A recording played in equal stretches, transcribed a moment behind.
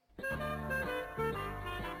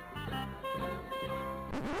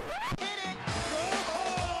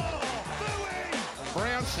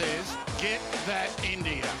Brown says, get that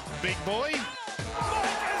India. Big boy.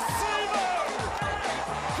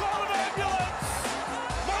 Call an ambulance!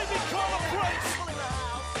 Maybe call a police!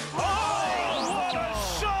 Oh, what a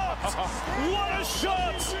shot! What a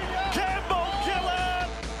shot! Campbell Killer!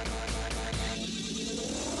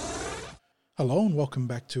 Hello and welcome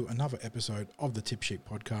back to another episode of the Tip Sheet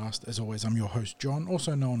Podcast. As always, I'm your host John,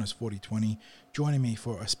 also known as 4020. Joining me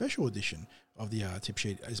for a special edition of the Tip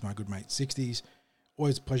Sheet is my good mate Sixties.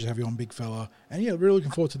 Always a pleasure to have you on, big fella. And yeah, really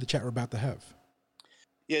looking forward to the chat we're about to have.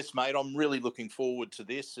 Yes, mate, I'm really looking forward to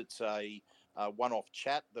this. It's a one-off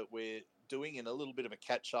chat that we're doing and a little bit of a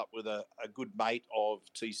catch-up with a good mate of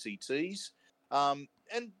TCT's. And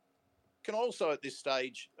can also at this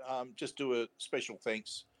stage just do a special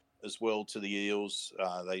thanks as well to the Eels.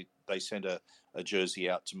 They sent a jersey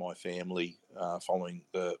out to my family following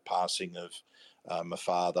the passing of my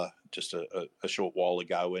father just a short while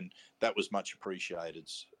ago, and that was much appreciated.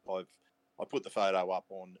 I put the photo up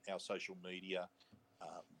on our social media,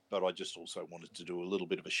 but I just also wanted to do a little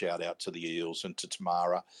bit of a shout out to the Eels and to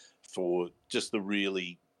Tamara for just the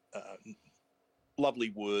really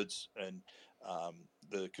lovely words and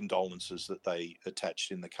the condolences that they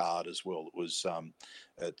attached in the card as well. It was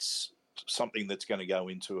it's something that's going to go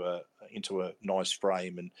into a nice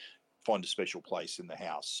frame and find a special place in the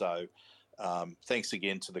house. So thanks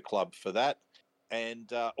again to the club for that,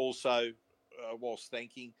 and also whilst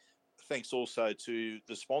thanks also to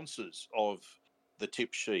the sponsors of the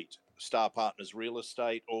Tip Sheet: Star Partners Real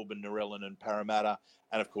Estate, Auburn, NRL and Parramatta,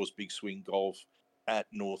 and of course Big Swing Golf at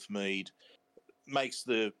Northmead. Makes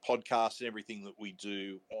the podcast and everything that we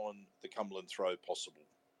do on the Cumberland Throw possible.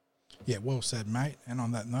 Yeah, well said, mate. And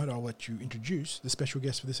on that note, I'll let you introduce the special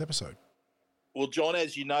guest for this episode. Well, John,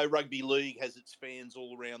 as you know, rugby league has its fans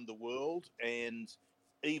all around the world, and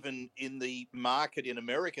even in the market in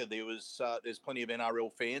America, there's plenty of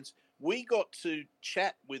NRL fans. We got to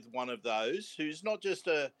chat with one of those who's not just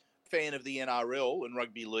a fan of the NRL and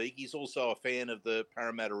rugby league, he's also a fan of the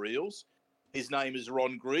Parramatta Eels. His name is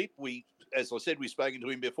Ron Greep. As I said, we've spoken to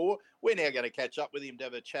him before. We're now going to catch up with him to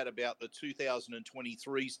have a chat about the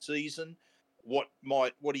 2023 season, what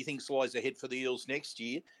he thinks lies ahead for the Eels next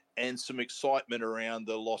year, and some excitement around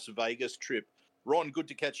the Las Vegas trip. Ron, good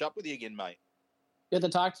to catch up with you again, mate. Good to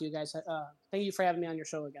talk to you guys. Thank you for having me on your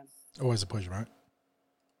show again. Always a pleasure, mate.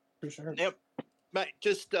 For sure. Now, mate,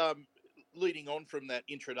 just leading on from that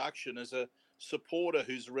introduction, as a supporter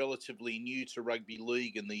who's relatively new to rugby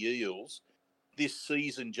league and the Eels, this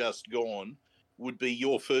season just gone would be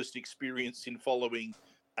your first experience in following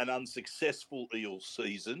an unsuccessful Eels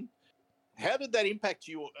season. How did that impact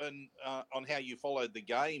you on how you followed the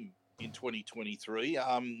game in 2023?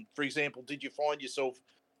 For example, did you find yourself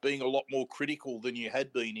being a lot more critical than you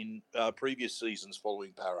had been in previous seasons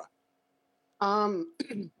following Para?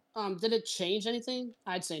 Did it change anything?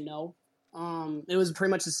 I'd say no. It was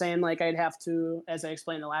pretty much the same. Like I'd have to, as I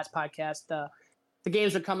explained in the last podcast, the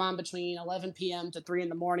games would come on between 11 p.m. to 3 in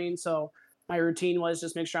the morning. So my routine was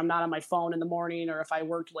just make sure I'm not on my phone in the morning, or if I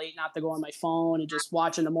worked late, not to go on my phone and just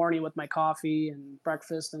watch in the morning with my coffee and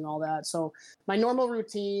breakfast and all that. So my normal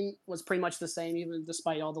routine was pretty much the same, even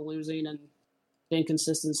despite all the losing and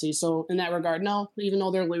inconsistency. So in that regard, no, even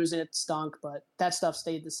though they're losing, it stunk, but that stuff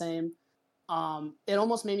stayed the same. It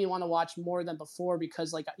almost made me want to watch more than before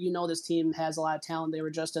because, like, this team has a lot of talent. They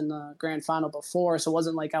were just in the grand final before, so it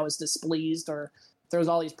wasn't like I was displeased or there was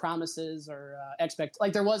all these promises or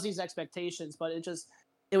there was these expectations, but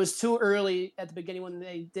it was too early at the beginning when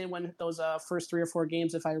they did win those first 3 or 4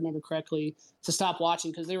 games, if I remember correctly, to stop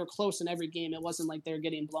watching because they were close in every game. It wasn't like they were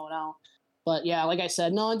getting blown out. But yeah, like I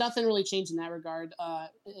said, no, nothing really changed in that regard.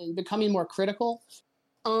 Becoming more critical.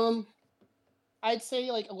 I'd say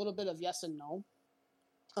like a little bit of yes and no.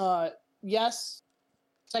 Yes,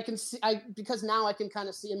 so I can see because now I can kind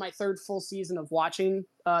of see in my third full season of watching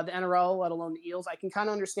the NRL, let alone the Eels, I can kind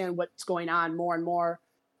of understand what's going on more and more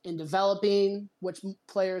in developing which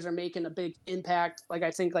players are making a big impact. Like I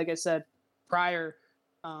said prior,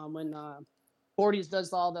 when 40s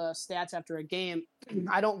does all the stats after a game,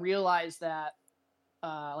 I don't realize that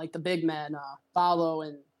like the big men, Follow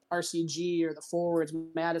and RCG or the forwards,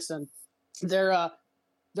 Madison, they're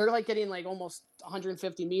like getting like almost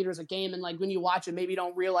 150 meters a game. And like when you watch it, maybe you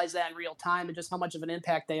don't realize that in real time and just how much of an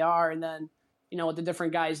impact they are. And then, with the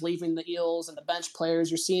different guys leaving the Eels and the bench players,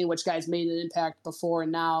 you're seeing which guys made an impact before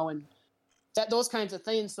and now. And those kinds of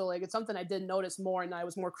things. So like it's something I did notice more, and I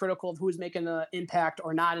was more critical of who's making an impact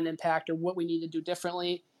or not an impact or what we need to do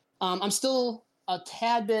differently. I'm still a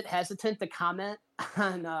tad bit hesitant to comment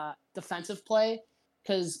on defensive play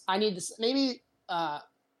because I need to maybe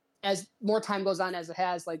as more time goes on, as it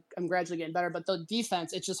has, like I'm gradually getting better. But the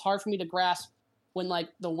defense, it's just hard for me to grasp when like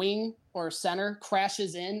the wing or center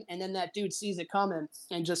crashes in, and then that dude sees it coming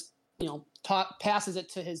and just passes it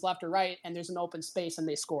to his left or right, and there's an open space and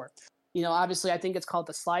they score. Obviously, I think it's called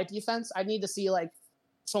the slide defense. I need to see like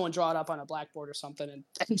someone draw it up on a blackboard or something and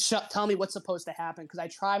tell me what's supposed to happen, because I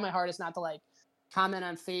try my hardest not to like comment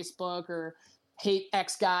on Facebook or hate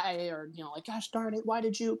X guy or like, gosh darn it, why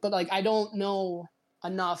did you? But like I don't know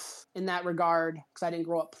enough in that regard because I didn't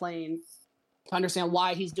grow up playing to understand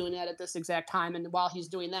why he's doing that at this exact time. And while he's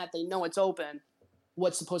doing that, they know it's open.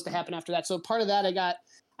 What's supposed to happen after that? So part of that,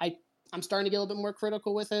 I'm starting to get a little bit more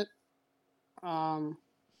critical with it.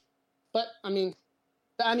 But I mean,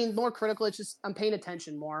 more critical. It's just I'm paying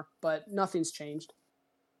attention more, but nothing's changed.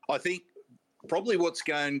 I think probably what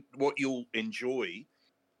you'll enjoy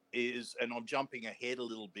is, and I'm jumping ahead a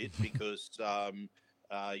little bit because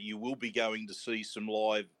you will be going to see some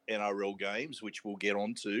live NRL games, which we'll get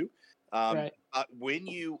onto. Right. But when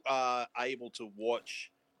you are able to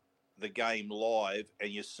watch the game live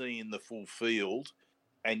and you're seeing the full field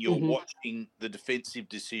and you're watching the defensive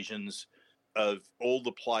decisions of all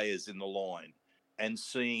the players in the line and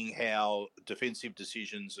seeing how defensive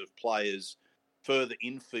decisions of players further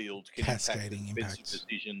infield can impact the defensive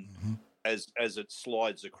decision as it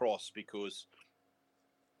slides across, because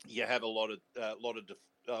you have a lot of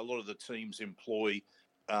the teams employ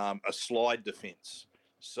a slide defense.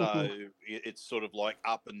 So it's sort of like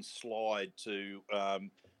up and slide to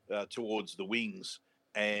towards the wings,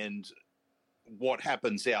 and what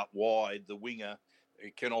happens out wide, the winger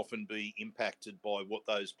can often be impacted by what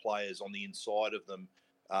those players on the inside of them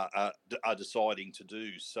are deciding to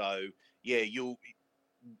do. So yeah,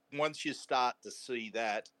 once you start to see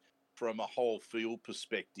that from a whole field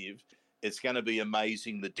perspective, it's going to be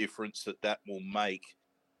amazing the difference that will make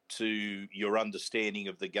to your understanding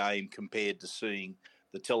of the game compared to seeing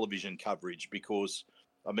the television coverage. Because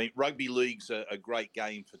I mean, rugby league's a great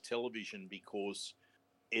game for television because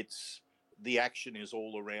the action is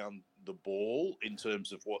all around the ball in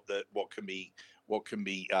terms of what can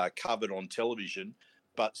be covered on television,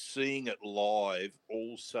 but seeing it live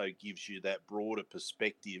also gives you that broader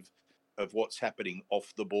perspective of what's happening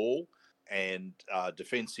off the ball and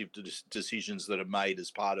defensive decisions that are made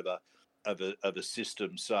as part of a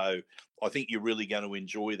system. So I think you're really going to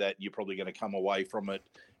enjoy that. You're probably going to come away from it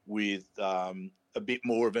with a bit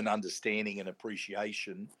more of an understanding and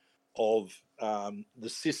appreciation of the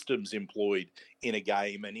systems employed in a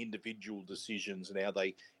game and individual decisions and how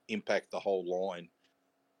they impact the whole line.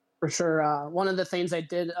 For sure. One of the things I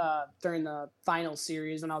did during the final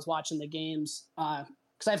series when I was watching the games,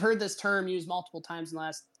 because I've heard this term used multiple times in the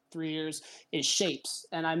last 3 years, is shapes.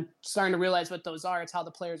 And I'm starting to realize what those are. It's how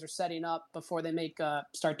the players are setting up before they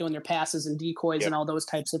start doing their passes and decoys and all those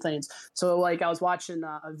types of things. So like I was watching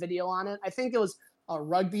a video on it. I think it was a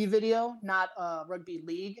rugby video, not a rugby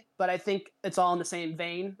league, but I think it's all in the same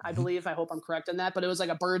vein, I believe. I hope I'm correct in that. But it was like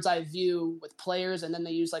a bird's eye view with players, and then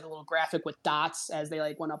they used like a little graphic with dots as they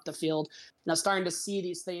like went up the field. And I was starting to see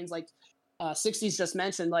these things like Sixties just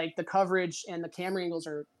mentioned, like the coverage and the camera angles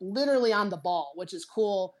are literally on the ball, which is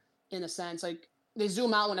cool in a sense. Like they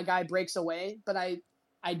zoom out when a guy breaks away, but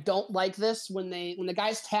I don't like this when the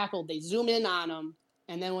guy's tackled, they zoom in on him,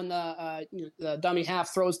 and then when the dummy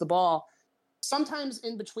half throws the ball, sometimes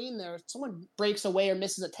in between there, someone breaks away or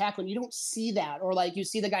misses a tackle, and you don't see that, or like you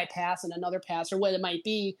see the guy pass and another pass or what it might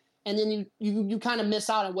be, and then you kind of miss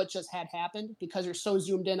out on what just had happened because you're so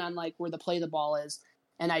zoomed in on like where the play the ball is.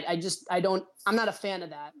 And I'm not a fan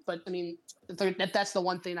of that. But I mean, if that's the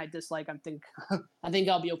one thing I dislike, I think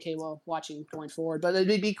I'll be okay watching going forward. But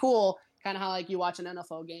it'd be cool, kind of how like you watch an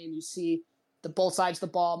NFL game, you see the both sides of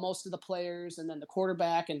the ball, most of the players, and then the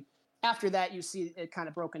quarterback, and after that you see it kind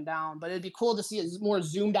of broken down. But it'd be cool to see a more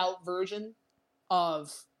zoomed out version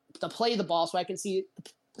of the play the ball, so I can see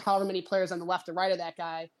however many players on the left or right of that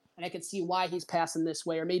guy, and I can see why he's passing this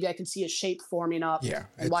way, or maybe I can see a shape forming up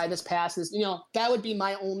and why this pass is, that would be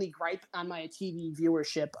my only gripe on my TV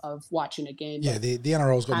viewership of watching a game. Yeah, the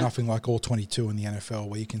NRL's got nothing like all 22 in the NFL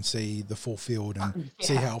where you can see the full field and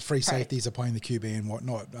see how free safeties are playing the QB and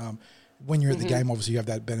whatnot. When you're at the game, obviously you have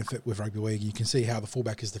that benefit with rugby league. You can see how the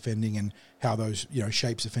fullback is defending and how those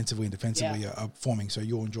shapes offensively and defensively are forming, so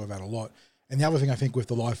you'll enjoy that a lot. And the other thing I think with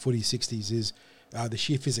the live footy 60s is the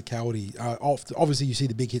sheer physicality. Obviously, you see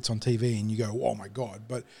the big hits on TV and you go, oh, my God.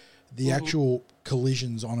 But the actual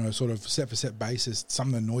collisions on a sort of set-for-set basis, some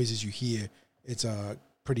of the noises you hear, it's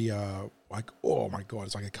pretty like, oh, my God,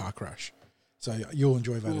 it's like a car crash. So you'll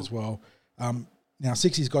enjoy that as well. Now,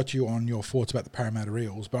 Sixty's got you on your thoughts about the Parramatta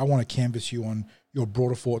Eels, but I want to canvass you on your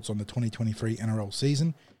broader thoughts on the 2023 NRL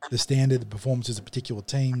season, the standard, the performances of particular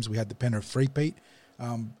teams. We had the Penrith three-peat.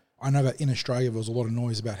 I know that in Australia there was a lot of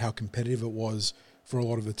noise about how competitive it was for a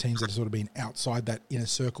lot of the teams that have sort of been outside that inner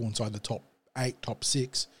circle, inside the top 8, top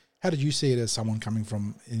 6. How did you see it as someone coming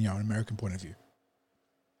from, an American point of view?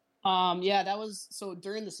 Yeah, that was so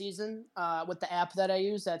during the season with the app that I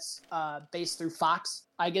use that's based through Fox.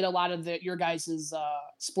 I get a lot of your guys'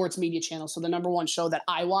 sports media channels. So the number one show that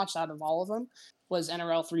I watched out of all of them was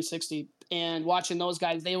NRL 360. And watching those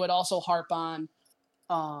guys, they would also harp on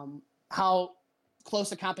how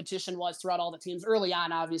close the competition was throughout all the teams. Early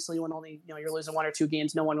on, obviously, when only you're losing 1 or 2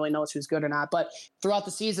 games, no one really knows who's good or not. But throughout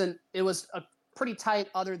the season, it was a pretty tight,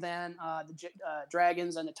 other than the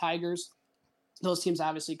Dragons and the Tigers. Those teams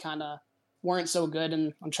obviously kind of weren't so good,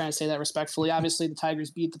 and I'm trying to say that respectfully. Obviously, the Tigers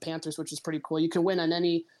beat the Panthers, which is pretty cool. You can win on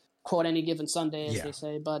any given Sunday, as they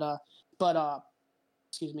say. But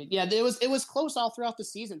excuse me. Yeah, it was close all throughout the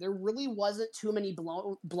season. There really wasn't too many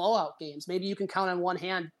blowout games. Maybe you can count on one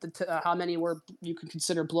hand how many you can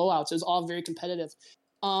consider blowouts. It was all very competitive.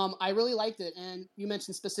 I really liked it, and you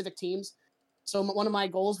mentioned specific teams. So one of my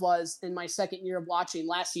goals was in my second year of watching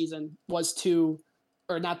last season was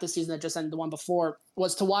or not this season that just ended, the one before,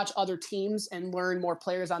 was to watch other teams and learn more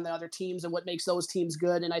players on the other teams and what makes those teams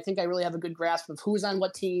good. And I think I really have a good grasp of who's on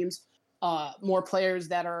what teams, more players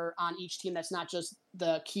that are on each team. That's not just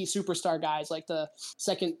the key superstar guys, like the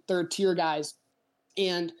second, third tier guys.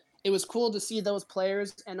 And it was cool to see those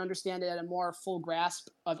players and understand it at a more full grasp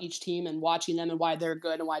of each team and watching them and why they're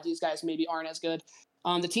good and why these guys maybe aren't as good.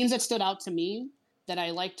 The teams that stood out to me that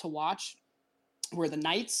I like to watch were the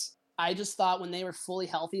Knights. I just thought when they were fully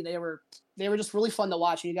healthy, they were just really fun to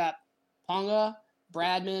watch. You got Ponga,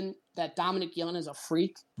 Bradman, that Dominic Young is a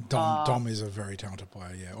freak. Dom is a very talented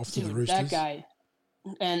player, yeah. Off to the Roosters. That guy.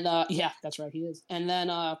 And, yeah, that's right, he is. And then,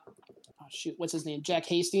 what's his name? Jack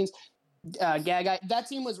Hastings. Gagai. That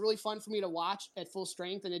team was really fun for me to watch at full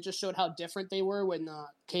strength, and it just showed how different they were when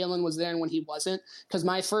Kalen was there and when he wasn't. Because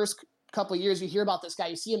my first couple of years, you hear about this guy,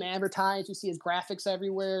 you see him advertised, you see his graphics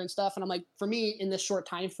everywhere and stuff. And I'm like, for me, in this short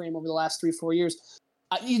time frame over the last 3-4 years,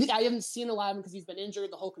 I haven't seen a lot of him because he's been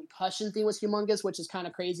injured. The whole concussion thing was humongous, which is kind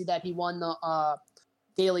of crazy that he won the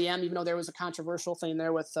Daily M, even though there was a controversial thing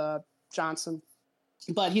there with Johnson.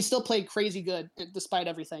 But he still played crazy good despite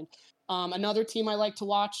everything. Another team I like to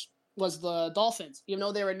watch was the Dolphins. Even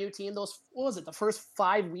though they were a new team, the first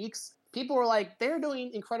 5 weeks, people were like, they're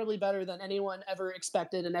doing incredibly better than anyone ever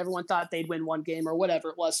expected, and everyone thought they'd win one game or whatever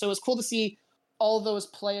it was. So it was cool to see all those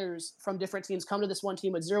players from different teams come to this one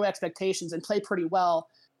team with zero expectations and play pretty well,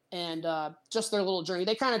 and just their little journey.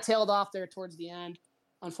 They kind of tailed off there towards the end,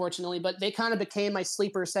 unfortunately, but they kind of became my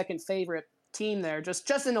sleeper second favorite team there, just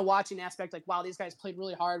in the watching aspect. Like, wow, these guys played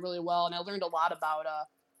really hard, really well, and I learned a lot about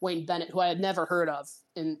Wayne Bennett, who I had never heard of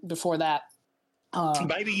before that.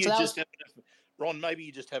 Maybe you Ron, maybe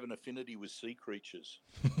you just have an affinity with sea creatures.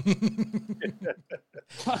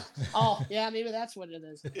 Oh, yeah, maybe that's what it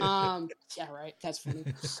is. Yeah, right. That's funny.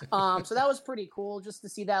 So that was pretty cool just to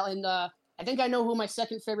see that. And I think I know who my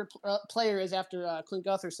second favorite player is after Clint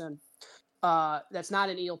Gutherson. That's not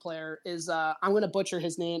an Eel player. I'm going to butcher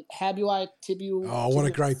his name. Tabuai Tibu. Oh, what a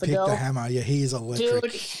great pick, the Hammer. Yeah, he is electric.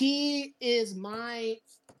 Dude, he is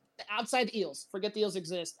outside the Eels. Forget the Eels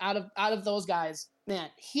exist. Out of those guys, man,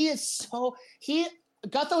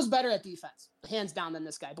 Gutho's better at defense, hands down, than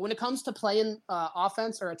this guy. But when it comes to playing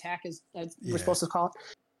offense or attack, as we're supposed to call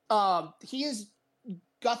it, he is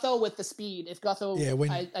Gutho with the speed. If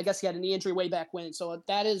Gutho, I guess he had a knee injury way back when. So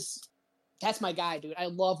that's my guy, dude. I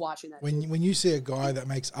love watching that. When you see a guy that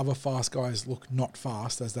makes other fast guys look not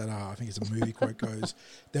fast, as that I think it's a movie quote goes,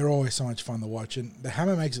 they're always so much fun to watch. And the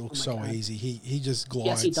Hammer makes it look God. Easy. He just glides.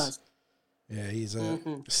 Yes, he does. Yeah, he's a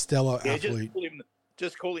stellar athlete.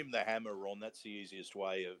 Just call him the Hammer, Ron. That's the easiest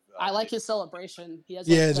way of. I like his celebration. He has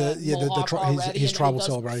his tribal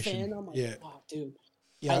celebration. I'm like, wow, dude,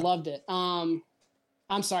 I loved it.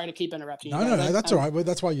 I'm sorry to keep interrupting you. No, that's all right. Well,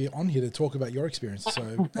 that's why you're on here to talk about your experience. So,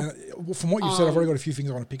 from what you've said, I've already got a few things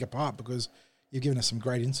I want to pick apart because you've given us some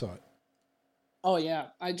great insight. Oh yeah,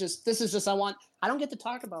 I don't get to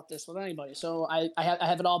talk about this with anybody, so I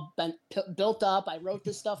have it all built up. I wrote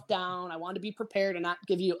this stuff down. I wanted to be prepared and not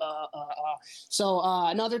give you So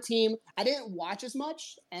another team I didn't watch as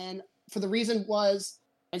much, and for the reason was,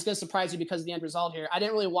 and it's going to surprise you because of the end result here, I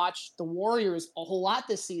didn't really watch the Warriors a whole lot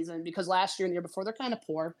this season because last year and the year before they're kind of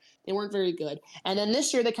poor. They weren't very good, and then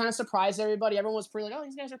this year they kind of surprised everybody. Everyone was pretty like, oh,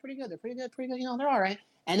 these guys are pretty good. They're pretty good. They're all right.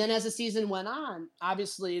 And then as the season went on,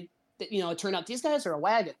 obviously, it turned out these guys are a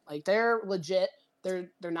wagon. Like, they're legit. They're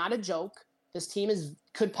not a joke. This team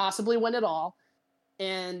could possibly win it all.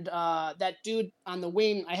 And that dude on the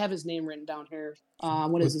wing, I have his name written down here.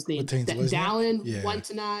 What is his name? Dallin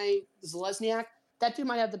Zalesniak. That dude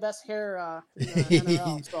might have the best hair in the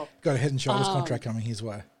NRL. So. Got a Head and Shoulders contract coming his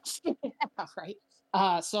way. Yeah, right.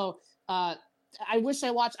 I wish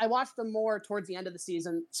I watched them more towards the end of the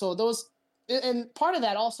season. So and part of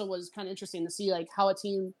that also was kind of interesting to see like how a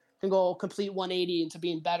team can go complete 180 into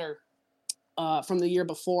being better from the year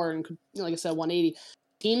before. And like I said, 180.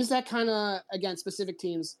 Teams that kind of, again, specific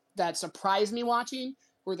teams that surprised me watching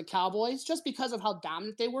were the Cowboys, just because of how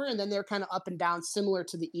dominant they were. And then they're kind of up and down, similar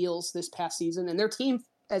to the Eels this past season. And their team,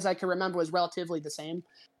 as I can remember, was relatively the same.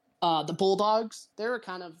 The Bulldogs, they're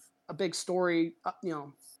kind of a big story.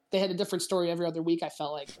 They had a different story every other week, I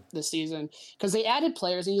felt like, this season. Because they added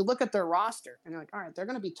players, and you look at their roster, and you're like, all right, they're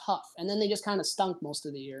going to be tough. And then they just kind of stunk most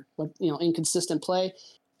of the year with, inconsistent play.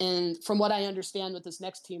 And from what I understand with this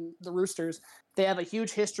next team, the Roosters, they have a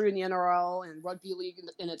huge history in the NRL and rugby league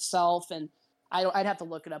in itself. And I'd have to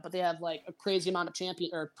look it up, but they have like a crazy amount of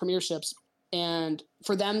premierships. And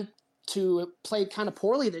for them to play kind of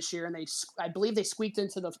poorly this year, and I believe they squeaked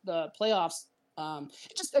into the playoffs.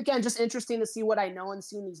 Just interesting to see what I know and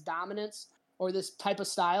seeing these dominance or this type of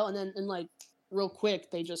style. And then, like, real quick,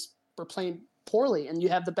 they just were playing poorly. And you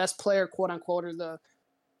have the best player, quote unquote, or the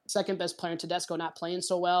second best player in Tedesco not playing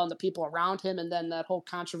so well, and the people around him, and then that whole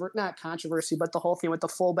not controversy, but the whole thing with the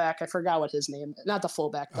fullback. I forgot what his name. Not the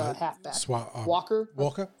fullback, the halfback. Walker.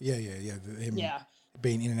 Yeah. Him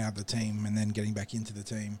being in and out of the team, and then getting back into the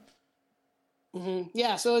team. Mm-hmm.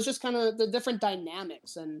 Yeah, so it's just kind of the different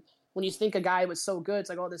dynamics, and when you think a guy was so good, it's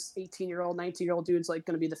like, oh, this 18-year-old, 19-year-old dude's like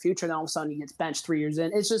going to be the future, and all of a sudden he gets benched 3 years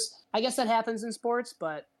in. It's just, I guess that happens in sports,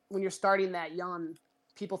 but when you're starting that young,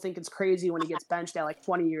 people think it's crazy when he gets benched at like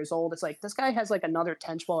 20 years old. It's like, this guy has like another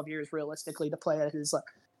 10, 12 years realistically to play at his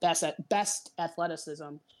best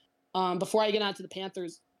athleticism. Before I get on to the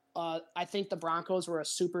Panthers, I think the Broncos were a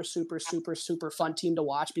super, super, super, super fun team to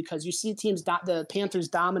watch, because you see teams, the Panthers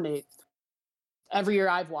dominate every year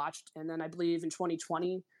I've watched. And then I believe in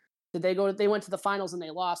 2020, they went to the finals and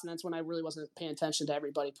they lost. And that's when I really wasn't paying attention to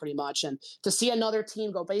everybody pretty much. And to see another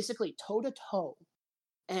team go basically toe to toe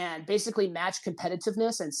and basically match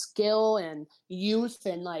competitiveness and skill and youth,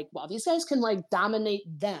 and like, wow, these guys can like dominate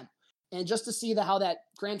them. And just to see how that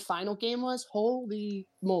grand final game was, holy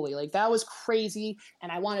moly, like that was crazy. And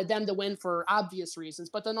I wanted them to win for obvious reasons,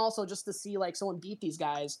 but then also just to see like someone beat these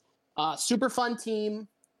guys. Super fun team.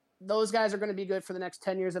 Those guys are going to be good for the next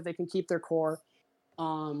 10 years if they can keep their core.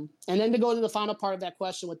 And then to go to the final part of that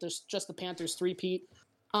question with just the Panthers three-peat,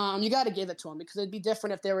 you got to give it to them, because it'd be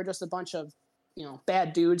different if they were just a bunch of,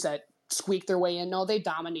 bad dudes that squeaked their way in. No, they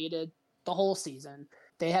dominated the whole season.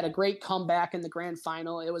 They had a great comeback in the grand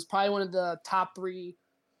final. It was probably one of the top three,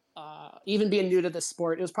 even being new to this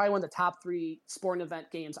sport, it was probably one of the top three sporting event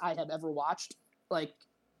games I have ever watched. Like,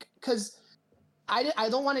 because I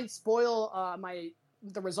don't want to spoil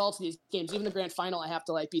the results of these games. Even the grand final, I have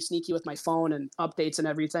to like be sneaky with my phone and updates and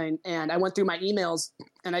everything. And I went through my emails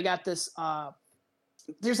and I got this,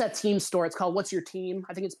 there's that team store. It's called What's Your Team?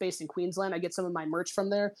 I think it's based in Queensland. I get some of my merch from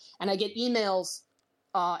there, and I get emails.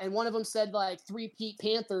 And one of them said like three-peat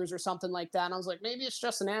Panthers or something like that. And I was like, maybe it's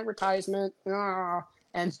just an advertisement.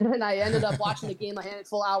 And then I ended up watching the game a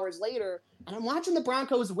handful of hours later, and I'm watching the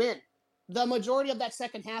Broncos win the majority of that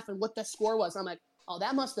second half and what the score was. I'm like, oh,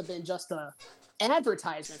 that must have been just an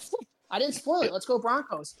advertisement. I didn't spoil it. Let's go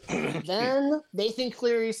Broncos. Then Nathan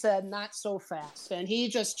Cleary said, not so fast. And he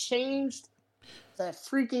just changed the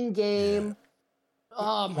freaking game. Yeah.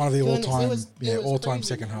 Oh, one of the goodness. all-time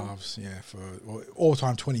second halves. Yeah, for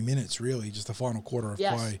all-time 20 minutes, really. Just the final quarter of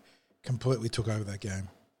play completely took over that game.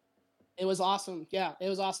 It was awesome. Yeah, it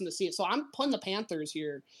was awesome to see it. So I'm putting the Panthers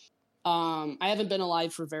here. I haven't been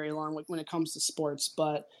alive for very long when it comes to sports,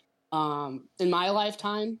 but in my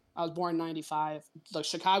lifetime, I was born in 95. The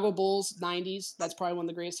Chicago Bulls, 90s, that's probably one of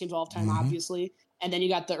the greatest teams of all time, obviously. And then you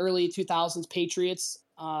got the early 2000s Patriots,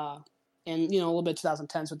 and, a little bit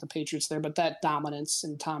 2010s with the Patriots there, but that dominance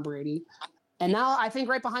and Tom Brady. And now I think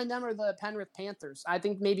right behind them are the Penrith Panthers. I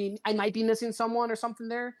think maybe I might be missing someone or something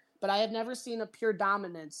there, but I have never seen a pure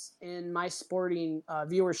dominance in my sporting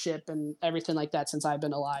viewership and everything like that since I've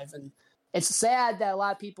been alive. And it's sad that a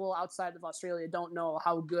lot of people outside of Australia don't know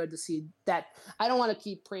how good to see that. I don't want to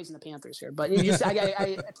keep praising the Panthers here, but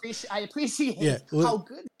I appreciate how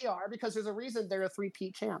good they are, because there's a reason they're a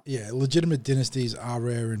three-peat champ. Yeah, legitimate dynasties are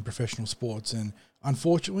rare in professional sports, and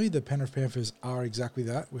unfortunately, the Penrith Panthers are exactly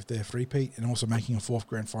that with their three-peat and also making a fourth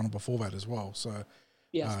grand final before that as well. So,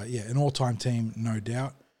 an all-time team, no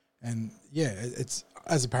doubt. And it's,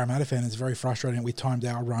 as a Parramatta fan, it's very frustrating. We timed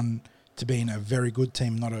our run to being a very good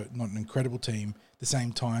team, not an incredible team, the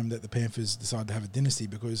same time that the Panthers decided to have a dynasty,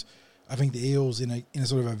 because I think the Eels in a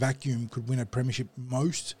sort of a vacuum could win a premiership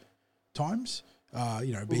most times,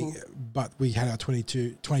 but we had our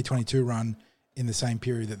 2022 run in the same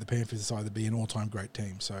period that the Panthers decided to be an all-time great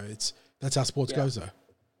team. So that's how sports goes, though.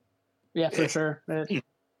 Yeah, for sure.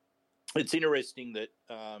 It's interesting that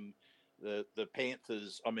the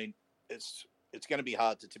Panthers, I mean, it's going to be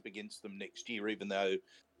hard to tip against them next year, even though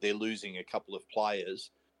they're losing a couple of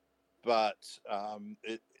players. But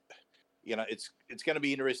it's going to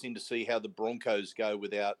be interesting to see how the Broncos go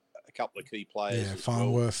without a couple of key players. Yeah, as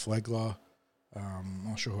Farnworth, Flegler. I'm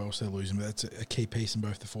not sure who else they're losing, but that's a key piece in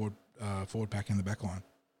both the forward pack and the back line.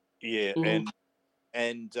 Yeah,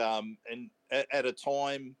 and at a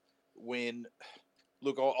time when,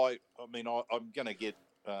 look, I'm going to get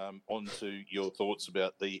onto your thoughts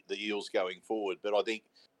about the Eels going forward, but I think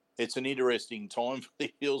it's an interesting time for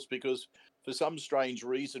the Eels because for some strange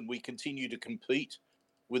reason we continue to compete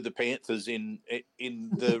with the Panthers in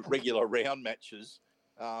the regular round matches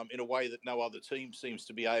in a way that no other team seems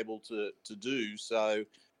to be able to do. So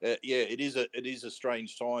it is a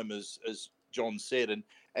strange time, as John said,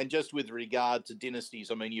 and just with regard to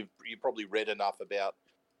dynasties, I mean you've probably read enough about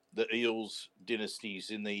the Eels dynasties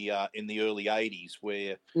in the early '80s,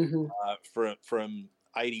 where from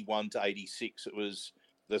 '81 to '86 it was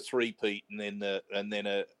the three-peat, and then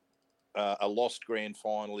a lost grand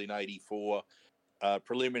final in '84,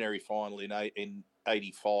 preliminary final in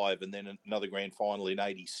 '85, and then another grand final in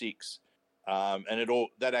 '86, and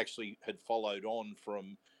that actually had followed on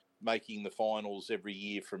from making the finals every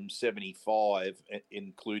year from 75,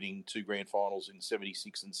 including two grand finals in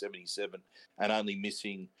 76 and 77, and only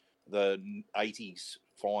missing the 80s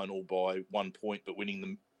final by 1 point, but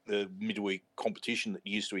winning the midweek competition that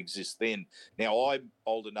used to exist then. Now, I'm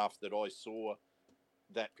old enough that I saw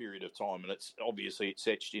that period of time, and it's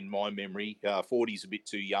etched in my memory. 40's a bit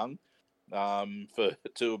too young to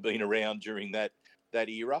have been around during that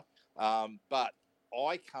era, but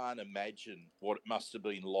I can't imagine what it must have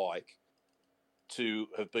been like to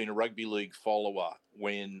have been a rugby league follower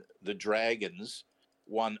when the Dragons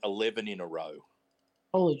won 11 in a row.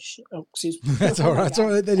 Holy shit. Oh, excuse me. That's all right.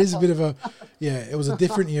 So that is a bit of a, it was a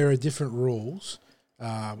different era, different rules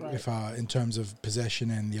in terms of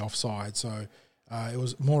possession and the offside. So it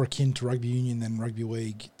was more akin to rugby union than rugby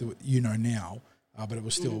league, now, but it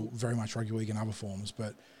was still very much rugby league in other forms.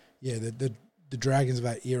 But yeah, the Dragons of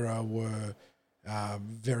that era were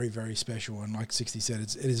very, very special. And like 60 said,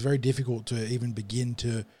 it is very difficult to even begin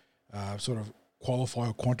to sort of qualify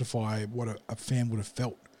or quantify what a fan would have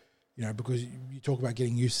felt. Because you talk about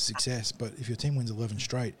getting used to success, but if your team wins 11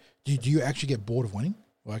 straight, do you actually get bored of winning?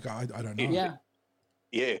 Like, I don't know.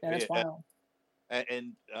 Yeah, that's wild.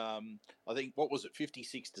 And I think, what was it,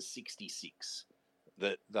 56 to 66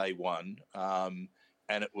 that they won, and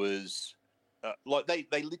it was like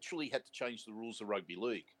they literally had to change the rules of rugby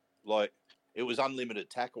league. Like, it was unlimited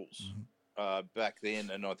tackles back then,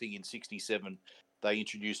 and I think in 67 they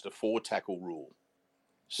introduced a 4-tackle rule.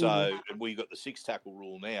 So we got the 6-tackle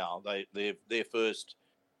rule now. Their first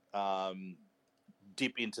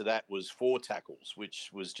dip into that was 4 tackles, which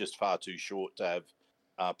was just far too short to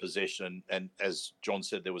have possession. And as John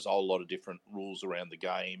said, there was a whole lot of different rules around the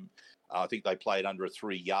game. I think they played under a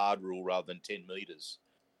 3-yard rule rather than 10 metres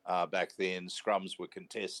back then. Scrums were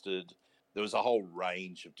contested. There was a whole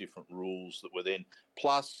range of different rules that were then.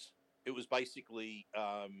 Plus, it was basically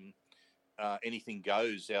anything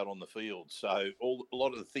goes out on the field. So a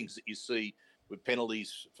lot of the things that you see with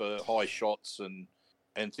penalties for high shots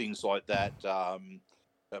and things like that,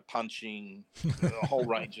 punching, a whole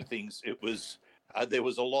range of things. It was there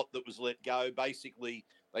was a lot that was let go. Basically,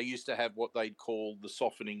 they used to have what they'd call the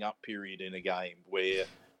softening up period in a game, where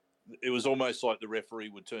it was almost like the referee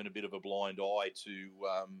would turn a bit of a blind eye to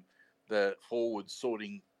the forwards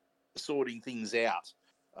sorting things out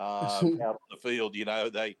out on the field.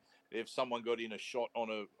 If someone got in a shot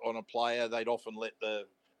on a player, they'd often let the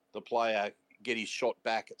player get his shot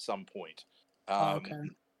back at some point.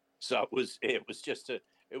 So it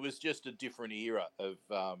was just a different era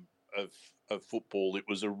of football. It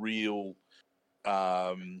was a real.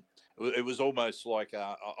 It was almost like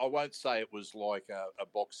I won't say it was like a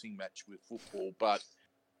boxing match with football, but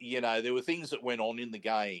there were things that went on in the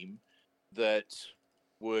game that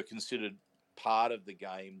were considered part of the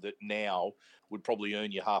game that now would probably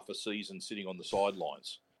earn you half a season sitting on the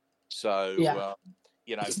sidelines. So,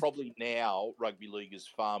 probably now rugby league is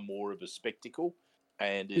far more of a spectacle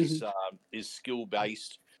and is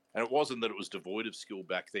skill-based. And it wasn't that it was devoid of skill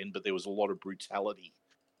back then, but there was a lot of brutality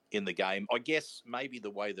in the game. I guess maybe the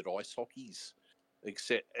way that ice hockey's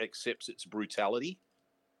accepts its brutality.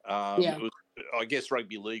 Yeah. I guess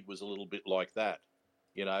rugby league was a little bit like that,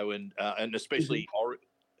 and especially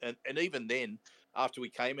and even then, after we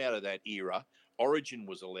came out of that era, Origin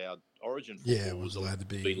was allowed. Origin football Yeah, it was allowed to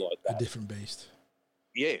be like a that. different beast.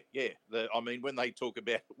 Yeah. When they talk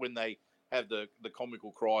about when they have the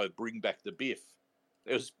comical cry of "bring back the Biff,"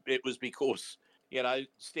 it was because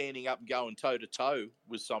standing up and going toe to toe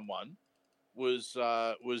with someone was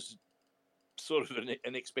sort of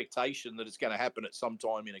an expectation that it's going to happen at some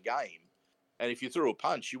time in a game, and if you threw a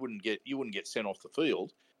punch, you wouldn't get sent off the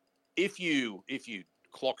field. If you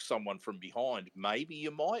clock someone from behind, maybe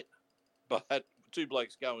you might, but two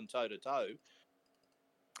blokes going toe to toe,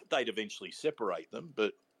 they'd eventually separate them.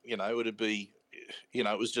 But it'd be,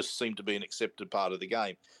 it was just seemed to be an accepted part of the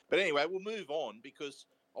game. But anyway, we'll move on because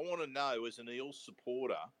I want to know, as an Eels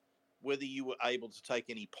supporter, whether you were able to take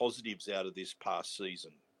any positives out of this past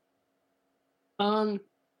season.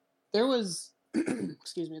 There was,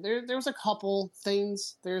 excuse me, there was a couple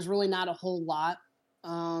things. There's really not a whole lot,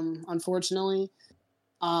 unfortunately.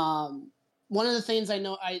 One of the things I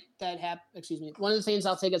know one of the things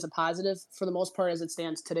I'll take as a positive for the most part as it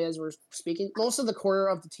stands today as we're speaking, most of the core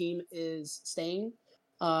of the team is staying.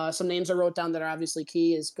 Some names I wrote down that are obviously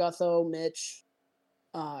key is Gutho, Mitch,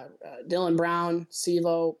 Dylan Brown,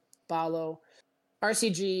 Sivo, Balo,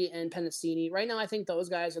 RCG, and Penasini. Right now, I think those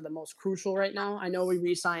guys are the most crucial right now. I know we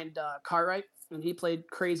re-signed Cartwright, and he played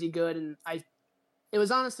crazy good, and it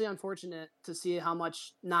was honestly unfortunate to see how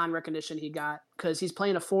much non-recognition he got because he's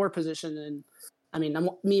playing a 4 position. And I mean,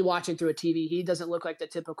 me watching through a TV, he doesn't look like the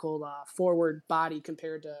typical forward body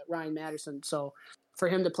compared to Ryan Madison. So for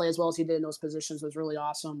him to play as well as he did in those positions was really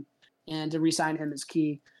awesome. And to re-sign him is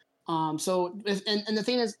key. And the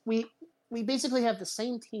thing is, we basically have the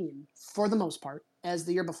same team for the most part as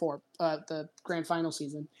the year before, the grand final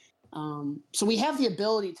season. So we have the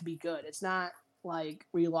ability to be good. It's not like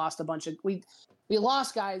we lost a bunch of we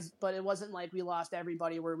lost guys, but it wasn't like we lost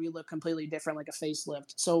everybody where we look completely different, like a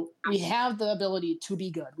facelift. So we have the ability to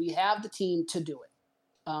be good. We have the team to do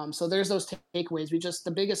it. So there's those takeaways.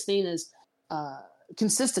 The biggest thing is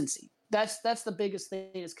consistency. That's the biggest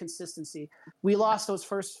thing is consistency. We lost those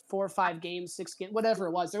first 4 or 5 games, 6 games, whatever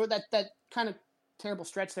it was. There was that kind of terrible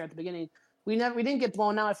stretch there at the beginning. We didn't get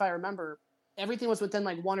blown out, if I remember. Everything was within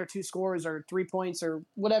like 1 or 2 scores or 3 points or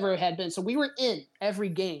whatever it had been. So we were in every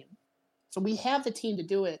game. So we have the team to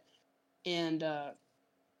do it. And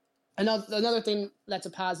another thing that's a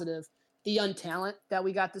positive, the young talent that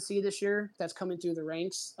we got to see this year that's coming through the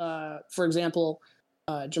ranks. For example,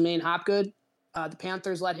 Jermaine Hopgood, the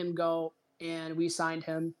Panthers let him go and we signed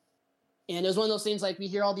him. And it was one of those things like we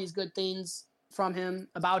hear all these good things from him,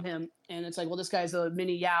 about him. And it's like, well, this guy's a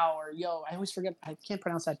mini Yao or Yo. I always forget. I can't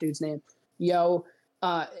pronounce that dude's name. Yo.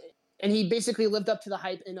 And he basically lived up to the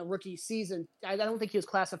hype in a rookie season. I don't think he was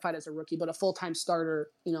classified as a rookie, but a full-time starter.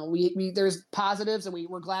 There's positives, and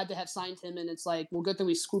we're glad to have signed him. And it's like, well, good thing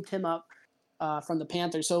we scooped him up from the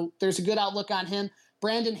Panthers. So there's a good outlook on him.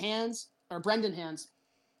 Brendan Hands.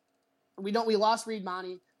 We lost Reed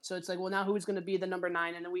Monty, so it's like, well, now who's going to be the number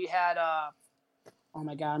 9? And then we had, oh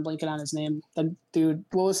my God, I'm blanking on his name. The dude,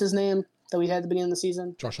 what was his name that we had at the beginning of the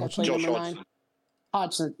season? Josh Hodgson.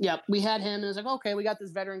 Hodgson. Yeah, we had him, and it was like, okay, we got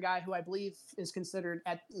this veteran guy who I believe is considered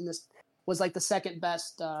was like the second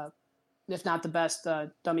best, if not the best,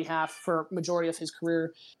 dummy half for majority of his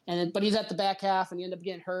career. But he's at the back half, and he ended up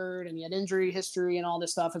getting hurt, and he had injury history and all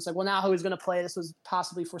this stuff. It's like, well, now who's going to play? This was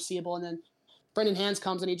possibly foreseeable, and then Brendan Hands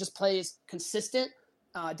comes and he just plays consistent.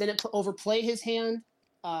 Didn't overplay his hand.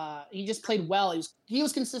 He just played well. He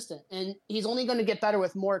was consistent, and he's only going to get better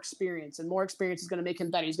with more experience, and more experience is going to make him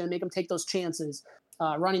better. He's going to make him take those chances,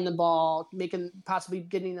 running the ball, possibly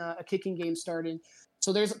getting a kicking game started.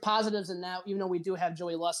 So there's positives in that, even though we do have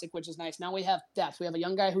Joey Lussick, which is nice. Now we have depth. We have a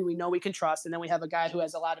young guy who we know we can trust, and then we have a guy who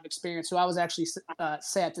has a lot of experience, who I was actually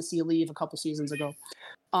sad to see leave a couple seasons ago.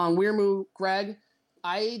 Weirmu Greg,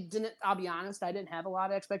 I'll be honest, I didn't have a lot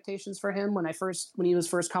of expectations for him when he was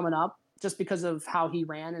first coming up, just because of how he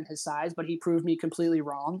ran and his size, but he proved me completely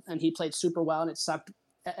wrong, and he played super well, and it sucked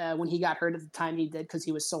when he got hurt at the time he did, because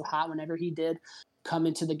he was so hot whenever he did come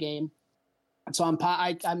into the game. And so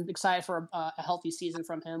I'm excited for a healthy season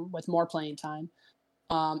from him with more playing time.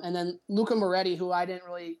 And then Luca Moretti, who I didn't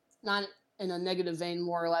really, not in a negative vein,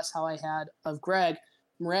 more or less how I had of Greg.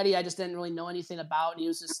 Moretti, I just didn't really know anything about. And he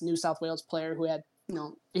was this New South Wales player who had,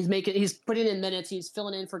 he's putting in minutes. He's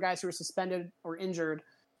filling in for guys who are suspended or injured.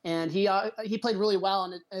 And he played really well.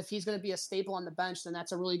 And if he's going to be a staple on the bench, then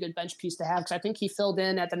that's a really good bench piece to have. Because I think he filled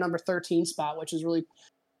in at the number 13 spot, which is really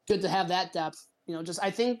good to have that depth.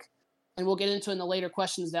 I think and we'll get into in the later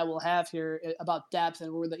questions that we'll have here about depth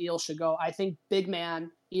and where the Eels should go. I think big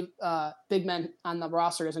men on the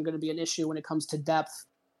roster isn't going to be an issue when it comes to depth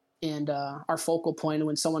and our focal point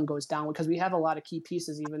when someone goes down, because we have a lot of key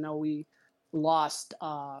pieces, even though we lost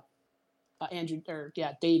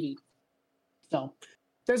Davey. So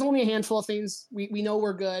there's only a handful of things. We know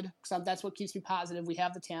we're good, because that's what keeps me positive. We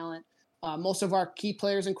have the talent. Most of our key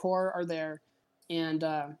players in core are there. And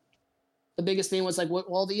the biggest thing was like,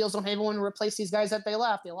 well, the Eels don't have anyone to replace these guys that they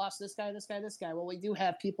left. They lost this guy, this guy, this guy. Well, we do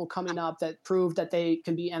have people coming up that prove that they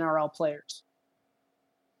can be NRL players.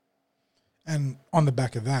 And on the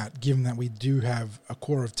back of that, given that we do have a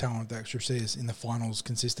core of talent that should see us in the finals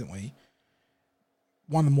consistently,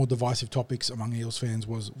 one of the more divisive topics among Eels fans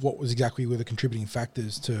was what was exactly were the contributing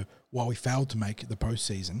factors to why we failed to make the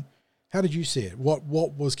postseason. How did you see it? What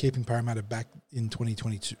was keeping Parramatta back in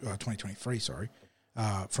 2023,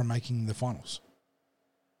 from making the finals?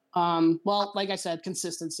 Well, like I said,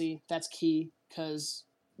 consistency, that's key, because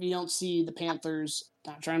you don't see the Panthers,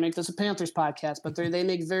 not trying to make this a Panthers podcast, but they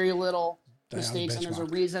make very little mistakes, and there's a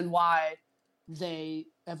reason why they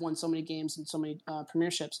have won so many games and so many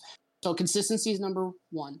premierships. So consistency is number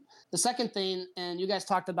one. The second thing, and you guys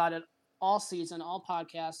talked about it all season, all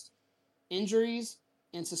podcasts, injuries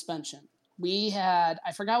and suspension. We had,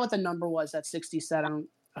 I forgot what the number was that 60 said on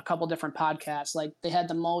a couple different podcasts. Like, they had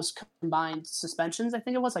the most combined suspensions. I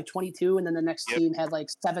think it was like 22, and then the next team had like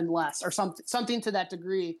 7 less or something to that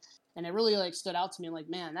degree. And it really like stood out to me. Like,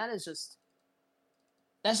 man, that's just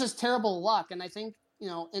terrible luck. And I think,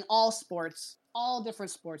 in all sports, all different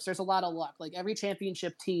sports, there's a lot of luck. Like, every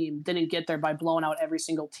championship team didn't get there by blowing out every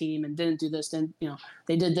single team and didn't do this. And,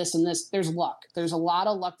 they did this and this. There's luck. There's a lot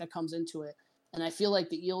of luck that comes into it. And I feel like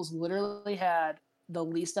the Eels literally had the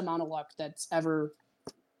least amount of luck that's ever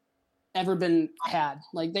been had.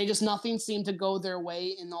 Like, nothing seemed to go their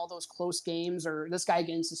way in all those close games, or this guy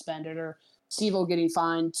getting suspended, or Sivo getting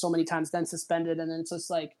fined so many times, then suspended. And then it's just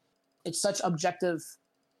like, it's such objective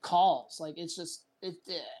calls. Like, it's just,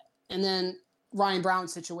 and then Ryan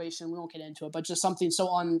Brown's situation, we won't get into it, but just something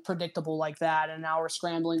so unpredictable like that. And now we're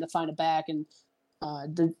scrambling to find it back. And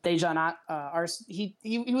Dejan, he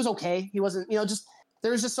was okay. He wasn't,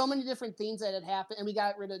 there was just so many different things that had happened. And we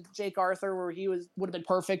got rid of Jake Arthur, where he would have been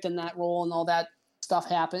perfect in that role, and all that stuff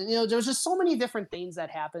happened. There was just so many different things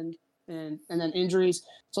that happened, and then injuries.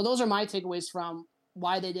 So those are my takeaways from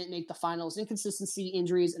why they didn't make the finals: inconsistency,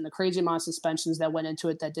 injuries, and the crazy amount of suspensions that went into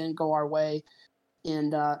it that didn't go our way.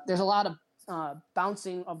 And there's a lot of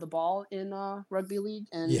bouncing of the ball in rugby league,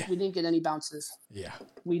 and we didn't get any bounces. Yeah,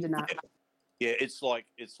 we did not. Yeah, it's like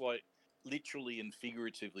literally and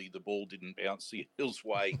figuratively, the ball didn't bounce the Eels'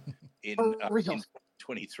 way in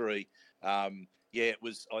 23. It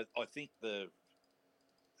was. I think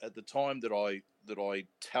at the time that I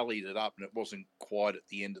tallied it up, and it wasn't quite at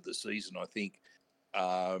the end of the season. I think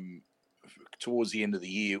towards the end of the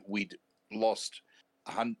year, we'd lost.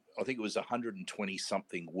 I think it was 120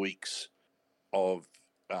 something weeks of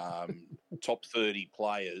top 30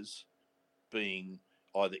 players being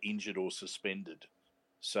either injured or suspended.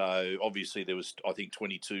 So obviously there was, I think,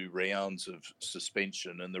 22 rounds of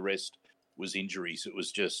suspension, and the rest was injuries. It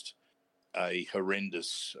was just a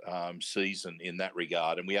horrendous season in that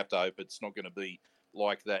regard, and we have to hope it's not going to be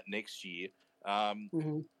like that next year.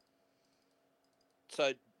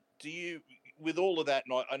 So do you, with all of that,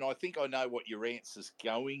 and I think I know what your answer's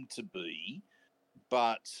going to be,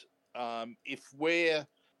 but if we're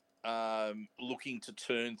looking to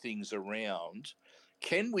turn things around,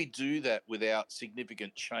 can we do that without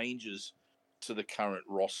significant changes to the current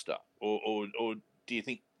roster? Or do you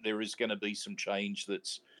think there is going to be some change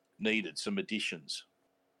that's needed, some additions?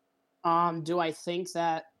 Do I think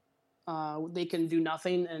that they can do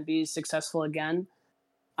nothing and be successful again?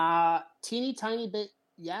 Teeny tiny bit,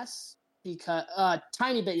 yes.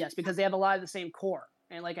 Because they have a lot of the same core.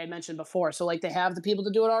 And like I mentioned before, so like they have the people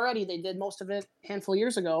to do it already. They did most of it a handful of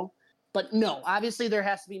years ago. But no, obviously there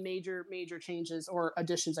has to be major changes, or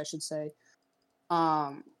additions, I should say.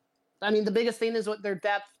 I mean, the biggest thing is what their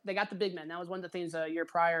depth. They got the big men. That was one of the things a year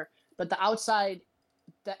prior. But the outside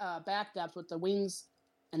back depth with the wings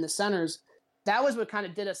and the centers, that was what kind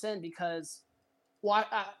of did us in, because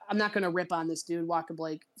I'm not going to rip on this dude, Walker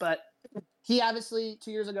Blake, but he obviously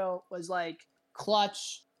 2 years ago was like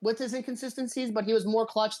clutch with his inconsistencies, but he was more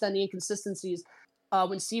clutch than the inconsistencies.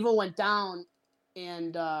 When Sivo went down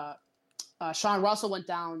and Sean Russell went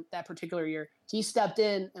down that particular year, he stepped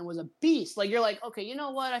in and was a beast. Like, you're like, okay, you know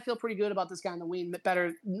what? I feel pretty good about this guy in the wing,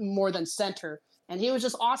 better, more than center. And he was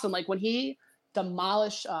just awesome. Like, when he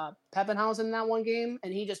demolish Peppenhausen in that one game,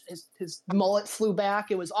 and he just his mullet flew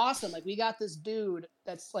back. It was awesome. Like, we got this dude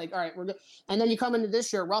that's like, all right, we're good. And then you come into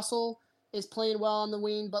this year, Russell is playing well on the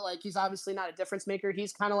wing, but like, he's obviously not a difference maker.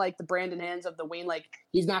 He's kind of like the Brandon Hands of the wing. Like,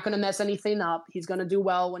 he's not going to mess anything up. He's going to do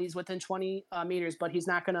well when he's within 20 meters, but he's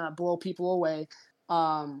not going to blow people away.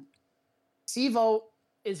 Sivo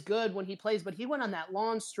is good when he plays, but he went on that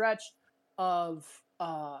long stretch of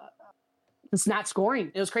it's not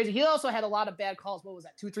scoring. It was crazy. He also had a lot of bad calls. What was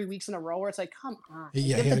that, 2-3 weeks in a row where it's like, come on.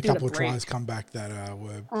 Yeah, he had a couple of tries come back that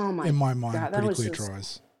were, in my mind, God, pretty clear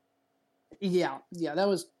tries. Yeah, that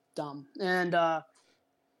was dumb. And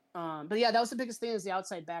but yeah, that was the biggest thing, is the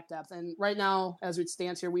outside back depth. And right now, as it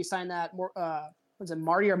stands here, we signed that was it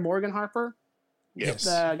Marty or Morgan Harper? Yes.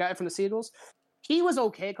 The guy from the Seagulls. He was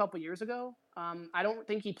okay a couple years ago. I don't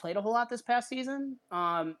think he played a whole lot this past season.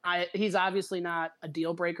 He's obviously not a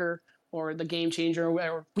deal breaker or the game changer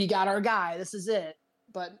where we got our guy, this is it.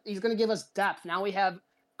 But he's going to give us depth. Now we have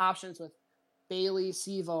options with Bailey,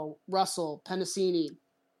 Sivo, Russell, Penasini.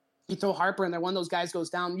 You throw Harper in there, one of those guys goes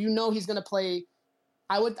down. You know he's going to play.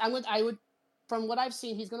 I would. From what I've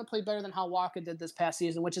seen, he's going to play better than how Walker did this past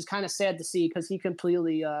season, which is kind of sad to see, because he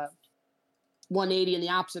completely 180 in the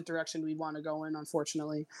opposite direction we want to go in,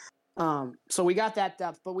 unfortunately. So we got that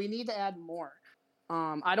depth, but we need to add more.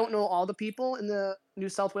 I don't know all the people in the New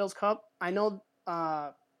South Wales Cup. I know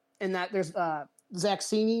in that there's Zach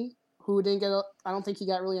Sini, who didn't get I don't think he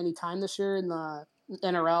got really any time this year in the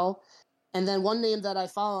NRL. And then one name that I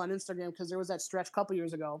follow on Instagram, because there was that stretch a couple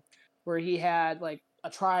years ago where he had like a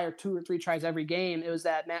try or 2 or 3 tries every game. It was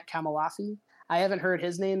that Matt Kamalafi. I haven't heard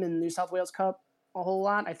his name in the New South Wales Cup a whole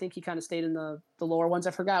lot. I think he kind of stayed in the lower ones.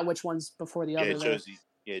 I forgot which ones before the other.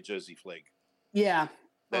 Jersey flag. Yeah.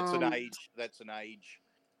 That's an age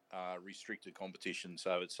restricted competition,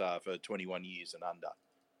 so it's for 21 years and under.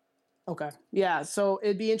 Okay. Yeah, so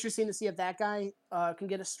it'd be interesting to see if that guy can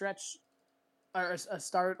get a stretch or a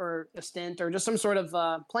start or a stint or just some sort of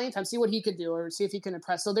playing time, see what he could do or see if he can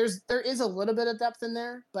impress. So there is a little bit of depth in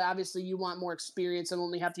there, but obviously you want more experience and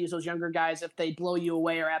only have to use those younger guys if they blow you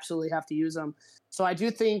away or absolutely have to use them. So I do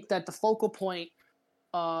think that the focal point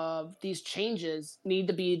of these changes need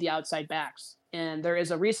to be the outside backs. And there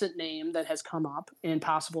is a recent name that has come up in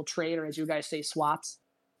possible trade, or as you guys say, swaps,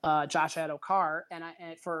 Josh Adokar, and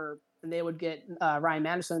they would get Ryan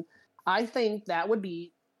Madison. I think that would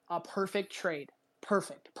be a perfect trade.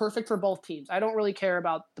 Perfect for both teams. I don't really care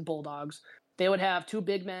about the Bulldogs. They would have 2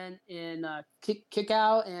 big men in kick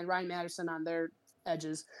out and Ryan Madison on their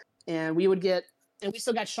edges, and we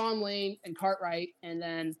still got Sean Lane and Cartwright, and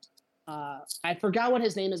then I forgot what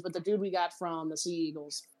his name is, but the dude we got from the Sea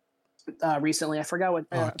Eagles recently. I forgot what.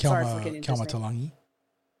 Sorry for forgetting his name. Talangi.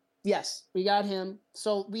 Yes, we got him.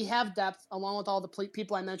 So we have depth along with all the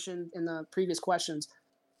people I mentioned in the previous questions.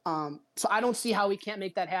 So I don't see how we can't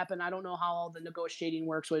make that happen. I don't know how all the negotiating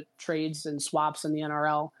works with trades and swaps in the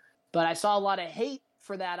NRL, but I saw a lot of hate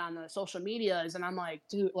for that on the social medias, and I'm like,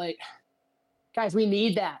 dude, like, guys, we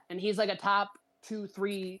need that. And he's like a top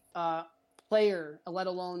 2-3 player, let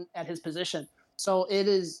alone at his position. So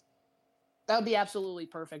that would be absolutely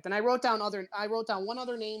perfect. And I wrote down one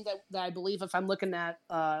other name that I believe, if I'm looking at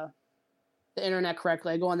the internet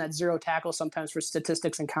correctly, I go on that Zero Tackle sometimes for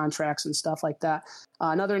statistics and contracts and stuff like that.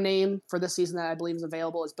 Another name for this season that I believe is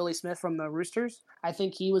available is Billy Smith from the Roosters. I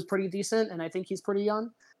think he was pretty decent, and I think he's pretty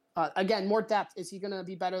young. Again, more depth. Is he going to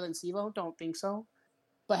be better than Sivo? Don't think so.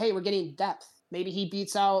 But hey, we're getting depth. Maybe he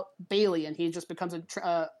beats out Bailey and he just becomes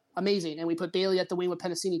amazing. And we put Bailey at the wing with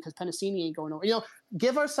Penasini because Penasini ain't going over.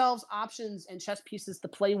 Give ourselves options and chess pieces to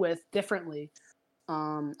play with differently.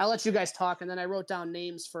 I'll let you guys talk, and then I wrote down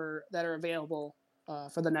names that are available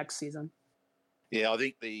for the next season. Yeah, I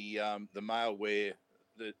think the malware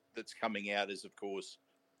that's coming out is, of course,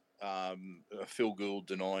 Phil Gould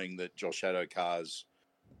denying that Josh Adokar's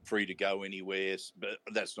free to go anywhere, but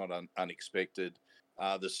that's not unexpected.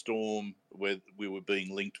 The Storm, where we were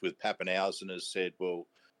being linked with Pappenhausen, has said, well,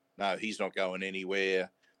 no, he's not going anywhere.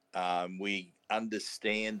 We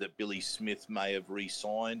understand that Billy Smith may have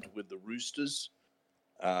re-signed with the Roosters.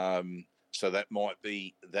 So that might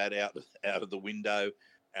be that out of the window.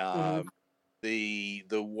 The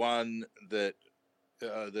one that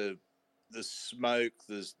the smoke,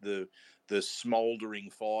 the smouldering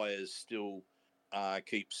fires still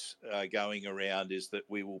keeps going around is that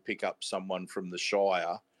we will pick up someone from the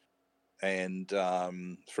Shire, and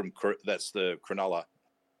that's the Cronulla.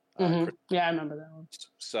 Yeah, I remember that one.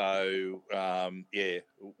 So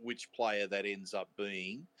which player that ends up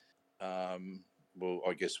being, well,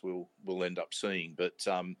 I guess we'll end up seeing. But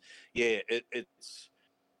it's.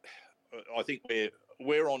 I think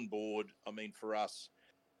we're on board. I mean, for us,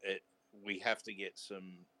 we have to get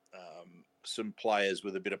some players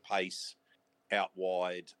with a bit of pace out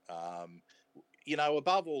wide.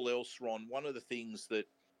 Above all else, Ron, one of the things that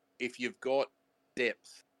if you've got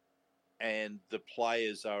depth and the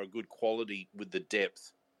players are a good quality with the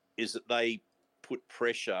depth is that they put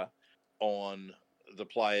pressure on the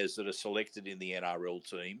players that are selected in the NRL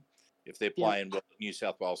team if they're playing well at New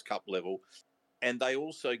South Wales Cup level. And they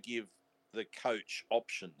also give the coach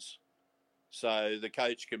options. So the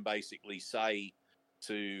coach can basically say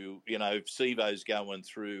to, if Sivo's going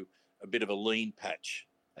through a bit of a lean patch,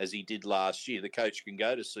 as he did last year, the coach can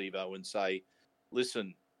go to Sivo and say,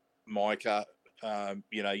 listen, Micah,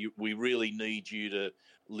 we really need you to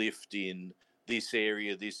lift in this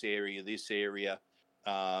area,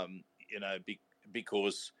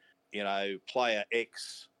 because, player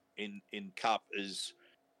X in Cup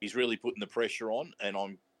he's really putting the pressure on, and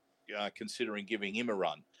I'm considering giving him a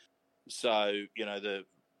run. So, the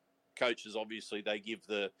coaches, obviously, they give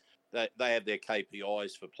they have their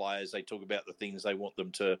KPIs for players. They talk about the things they want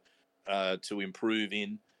them to improve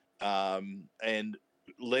in, and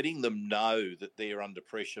letting them know that they're under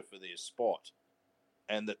pressure for their spot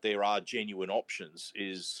and that there are genuine options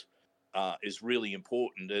is really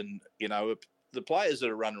important. And, the players that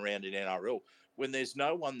are running around in NRL, when there's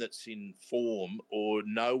no one that's in form or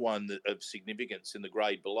no one of significance in the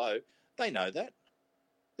grade below, they know that.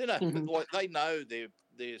 They know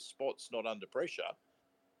their spot's not under pressure.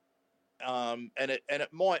 And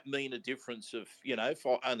it might mean a difference of,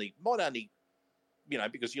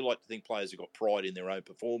 because you like to think players have got pride in their own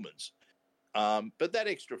performance. But that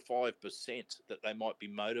extra 5% that they might be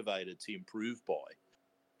motivated to improve by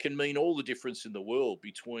can mean all the difference in the world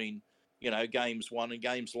between, games won and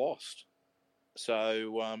games lost.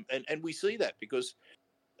 So, and we see that because,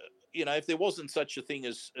 if there wasn't such a thing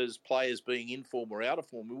as players being in form or out of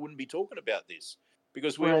form, we wouldn't be talking about this,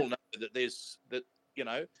 because we all know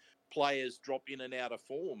that players drop in and out of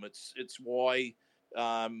form. It's why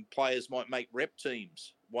players might make rep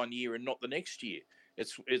teams one year and not the next year.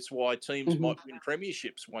 It's why teams might win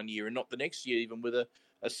premierships one year and not the next year, even with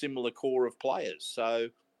a similar core of players. So,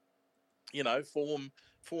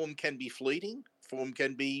 form can be fleeting. Form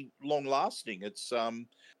can be long lasting. It's and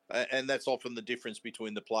that's often the difference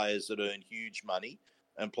between the players that earn huge money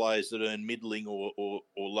and players that earn middling or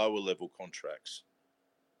lower level contracts.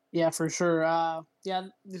 Yeah, for sure.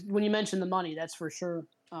 When you mentioned the money, that's for sure.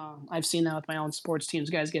 I've seen that with my own sports teams.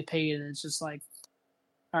 Guys get paid, and it's just like,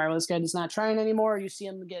 all right, well, this guy's not trying anymore. You see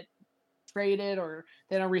him get traded, or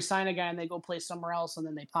they don't re-sign a guy and they go play somewhere else, and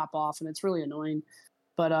then they pop off, and it's really annoying.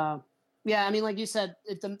 But I mean, like you said,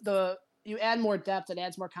 you add more depth, it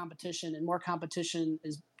adds more competition, and more competition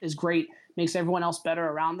is great. Makes everyone else better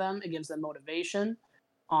around them. It gives them motivation.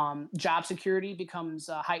 Job security becomes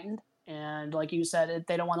heightened. And like you said,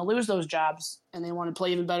 they don't want to lose those jobs, and they want to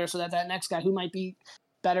play even better so that next guy who might be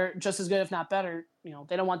better, just as good, if not better,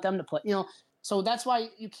 they don't want them to play. So that's why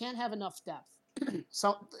you can't have enough depth.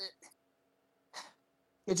 So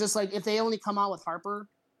it's just like if they only come out with Harper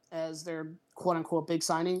as their quote unquote big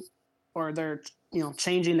signing, or they're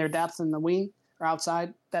changing their depth in the wing or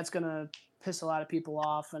outside, that's gonna piss a lot of people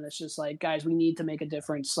off. And it's just like, guys, we need to make a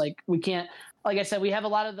difference. Like, we can't, like I said, we have a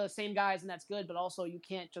lot of the same guys, and that's good, but also you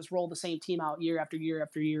can't just roll the same team out year after year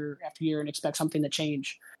after year after year and expect something to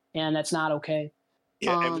change, and that's not okay.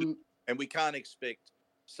 Yeah, and we can't expect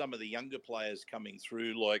some of the younger players coming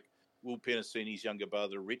through, like Will Penasini's younger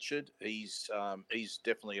brother Richard. He's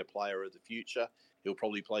definitely a player of the future. He'll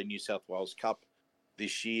probably play New South Wales Cup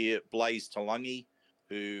this year. Blaze Talangi,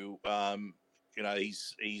 who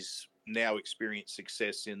he's now experienced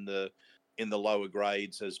success in the lower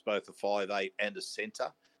grades as both a 5'8" and a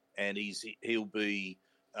centre, and he's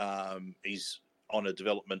on a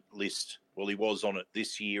development list. Well, he was on it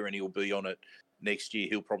this year, and he'll be on it next year.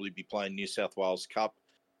 He'll probably be playing New South Wales Cup.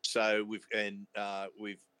 So we've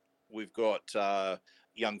got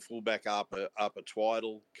young fullback Upper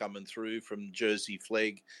Twiddle coming through from Jersey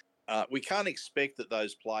Flegg. We can't expect that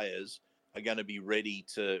those players are going to be ready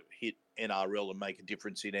to hit NRL and make a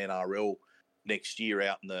difference in NRL next year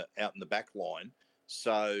out in the back line.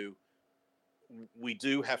 So we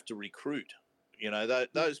do have to recruit.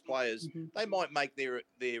 Those players, they might make their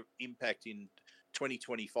impact in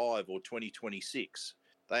 2025 or 2026.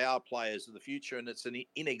 They are players of the future, and it's an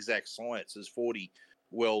inexact science, as 40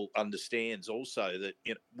 well understands also, that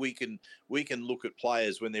we can look at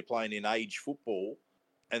players when they're playing in age football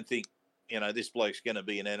and think, this bloke's going to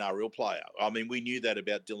be an NRL player. I mean, we knew that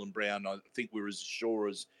about Dylan Brown. I think we're as sure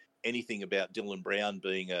as anything about Dylan Brown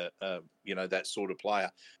being that sort of player.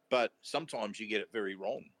 But sometimes you get it very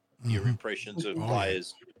wrong. your impressions of Oh, yeah.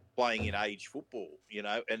 players playing in age football,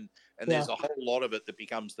 and there's a whole lot of it that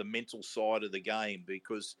becomes the mental side of the game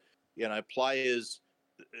because, players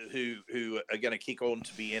who are going to kick on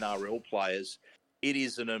to be NRL players, it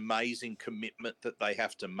is an amazing commitment that they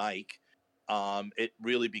have to make. It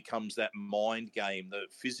really becomes that mind game, the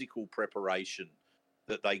physical preparation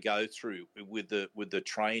that they go through with the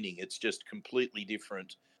training. It's just completely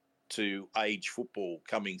different to age football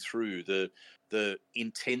coming through. The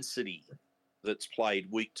intensity that's played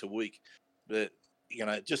week to week,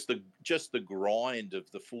 just the grind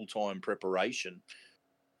of the full-time preparation.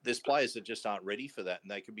 There's players that just aren't ready for that,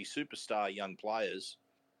 and they could be superstar young players,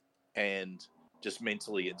 and just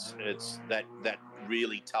mentally it's that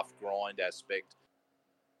really tough grind aspect.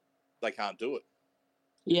 They can't do it.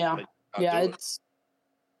 Yeah.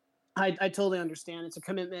 I totally understand. It's a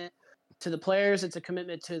commitment to the players. It's a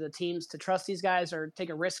commitment to the teams to trust these guys or take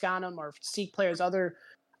a risk on them or seek players other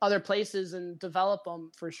places and develop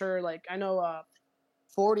them for sure. Like I know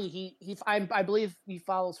 40, I believe he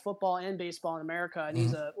follows football and baseball in America, and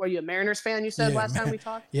he's were you a Mariners fan? You said last time we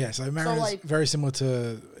talked. Yeah, so Mariners very similar to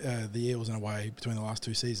the Eels in a way between the last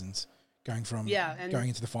two seasons, going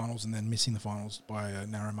into the finals and then missing the finals by a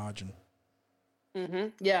narrow margin.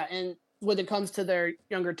 Yeah, and when it comes to their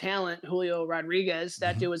younger talent, Julio Rodriguez,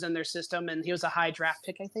 that dude was in their system, and he was a high draft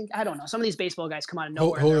pick, I think. I don't know. Some of these baseball guys come out of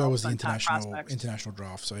nowhere. Julio was the international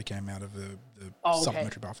draft, so he came out of the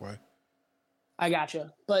supplementary pathway. I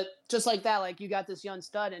gotcha. But just like that, like you got this young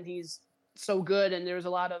stud, and he's so good, and there's a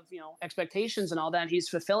lot of expectations and all that, and he's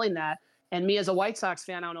fulfilling that. And me as a White Sox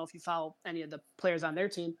fan, I don't know if you follow any of the players on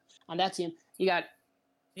that team. You got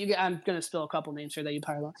I'm going to spill a couple names here that you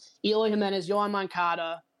probably won't. Eloy Jimenez, Yohan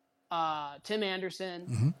Moncada, Tim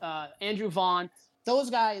Anderson, Andrew Vaughn. Those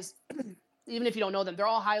guys, even if you don't know them, they're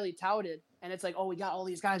all highly touted. And it's like, oh, we got all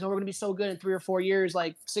these guys. Oh, we're going to be so good in 3 or 4 years.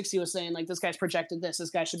 Like 60 was saying, like, this guy's projected this. This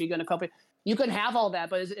guy should be good in a couple. You can have all that,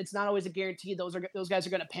 but it's not always a guarantee those guys are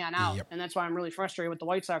going to pan out. Yep. And that's why I'm really frustrated with the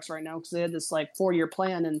White Sox right now because they had this, 4-year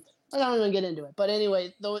plan. And I don't even get into it. But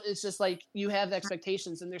anyway, though, it's just like you have the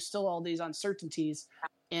expectations, and there's still all these uncertainties.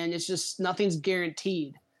 And it's just nothing's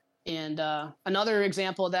guaranteed. And another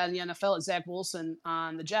example of that in the NFL is Zach Wilson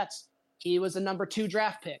on the Jets. He was the number 2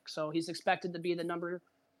 draft pick. So he's expected to be the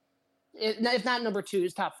if not number 2,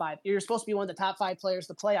 he's top 5. You're supposed to be one of the top 5 players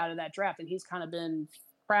to play out of that draft, and he's kind of been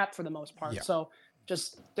crap for the most part. Yeah. So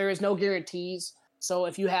just there is no guarantees. So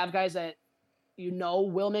if you have guys that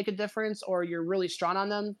will make a difference or you're really strong on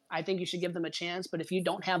them, I think you should give them a chance. But if you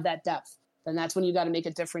don't have that depth, then that's when you got to make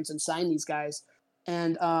a difference and sign these guys.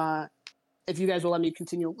 And if you guys will let me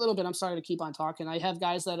continue a little bit, I'm sorry to keep on talking. I have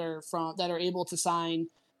guys that are able to sign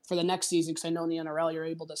for the next season because I know in the NRL you're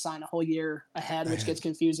able to sign a whole year ahead, which gets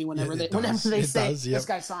confusing whenever they say this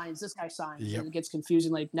guy signs. Yep. And it gets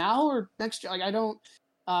confusing like now or next year. Like I don't.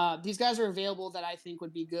 These guys are available that I think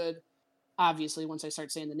would be good. Obviously, once I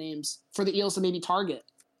start saying the names for the Eels to maybe target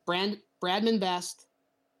Bradman Best,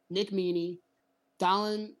 Nick Meaney,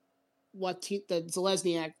 Dallin. The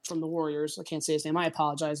Zalesniak from the Warriors. I can't say his name. I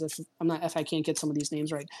apologize if I can't get some of these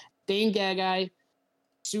names right. Dane Gagai,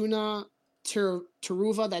 Suna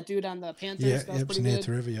Taruva, that dude on the Panthers. Yeah,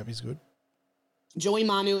 Taruva. Yep, he's good. Joey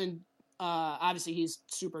Manu, and obviously he's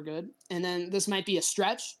super good. And then this might be a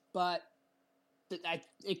stretch, but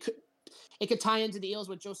it could tie into the Eels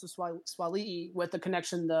with Joseph Swali'i with the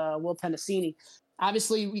connection to Will Penasini.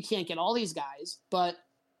 Obviously, we can't get all these guys, but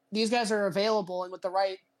these guys are available, and with the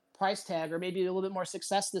right price tag or maybe a little bit more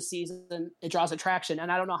success this season, it draws attraction.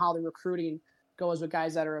 And I don't know how the recruiting goes with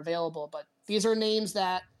guys that are available, but these are names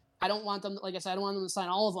that I don't want them, like I said, I don't want them to sign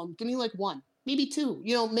all of them. Give me like 1, maybe 2,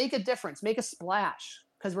 make a difference, make a splash,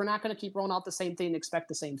 because we're not going to keep rolling out the same thing and expect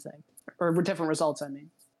the same thing or different results. I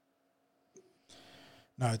mean,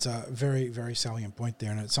 no, it's a very, very salient point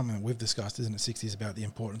there. And it's something that we've discussed, isn't it, 60s, about the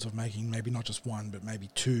importance of making maybe not just 1, but maybe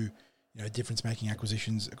 2, difference making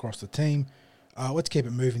acquisitions across the team. Let's keep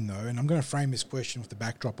it moving, though, and I'm going to frame this question with the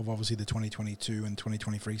backdrop of obviously the 2022 and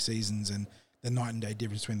 2023 seasons and the night and day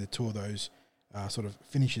difference between the two of those sort of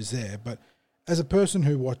finishes there. But as a person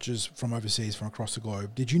who watches from overseas, from across the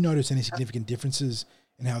globe, did you notice any significant differences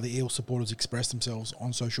in how the Eels supporters express themselves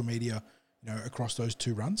on social media, across those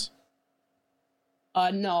 2 runs?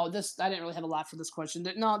 No, I didn't really have a lot for this question.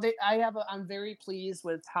 No, I'm very pleased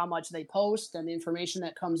with how much they post and the information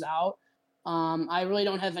that comes out. I really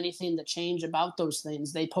don't have anything to change about those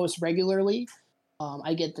things. They post regularly.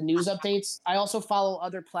 I get the news updates. I also follow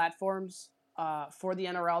other platforms for the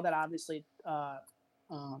NRL that obviously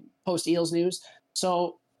post Eels news.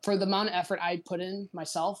 So for the amount of effort I put in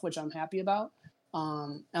myself, which I'm happy about,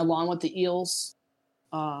 along with the Eels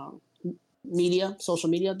social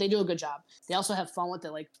media. They do a good job. They also have fun with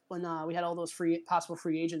it. Like when we had all those possible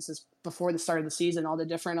free agents before the start of the season, all the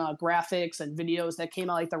different graphics and videos that came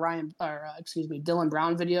out, like the Dylan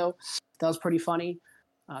Brown video. That was pretty funny.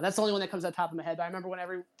 That's the only one that comes to the top of my head. But I remember when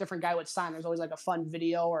every different guy would sign, there's always like a fun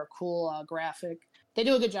video or a cool graphic. They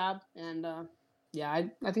do a good job, and I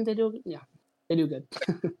think they do. Yeah, they do good.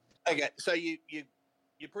 Okay, so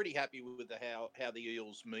you're pretty happy with how the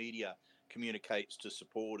Eels media communicates to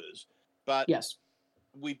supporters, but yes,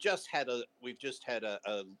 we've just had a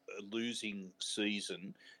losing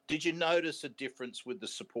season. Did you notice a difference with the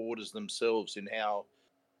supporters themselves in how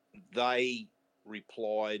they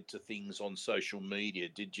replied to things on social media?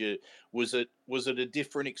 Was it a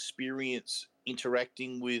different experience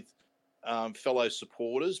interacting with fellow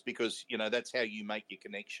supporters, because that's how you make your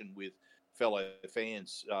connection with fellow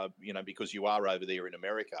fans, because you are over there in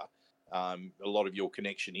America. A lot of your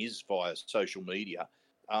connection is via social media.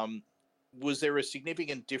 Was there a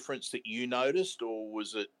significant difference that you noticed, or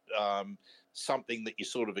was it something that you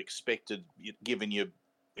sort of expected, given you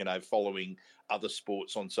following other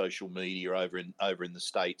sports on social media over in the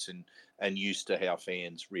States and used to how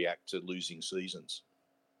fans react to losing seasons?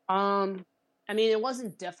 I mean, it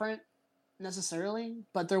wasn't different necessarily,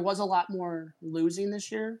 but there was a lot more losing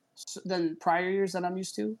this year than prior years that I'm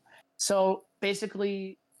used to. So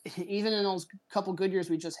basically, even in those couple good years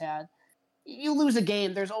we just had, you lose a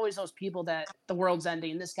game, there's always those people that the world's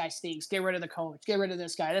ending. This guy stinks. Get rid of the coach. Get rid of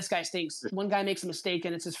this guy. This guy stinks. One guy makes a mistake,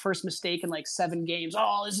 and it's his first mistake in like 7 games.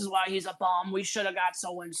 Oh, this is why he's a bum. We should have got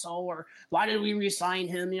so-and-so, or why did we re-sign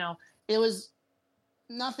him? It was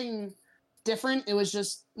nothing different. It was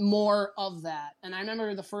just more of that. And I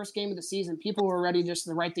remember the first game of the season, people were ready just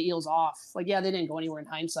to write the Eels off. Like, yeah, they didn't go anywhere in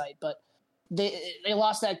hindsight, but they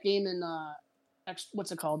lost that game in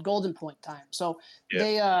what's it called? Golden Point time. So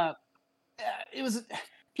yeah. It was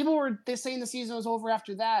people were saying the season was over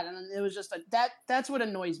after that, and it was just that's what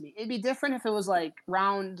annoys me. It'd be different if it was like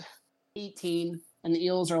round 18 and the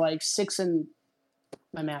Eels are like 6 and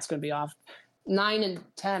my math's gonna be off 9 and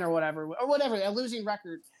 10 or whatever, a losing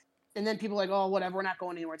record, and then people are like, oh, whatever, we're not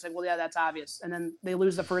going anywhere. It's like, well, yeah, that's obvious. And then they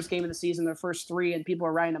lose the first game of the season, their first 3, and people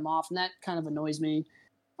are writing them off, and that kind of annoys me.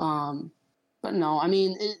 But no, I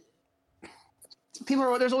mean,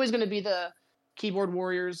 there's always going to be the keyboard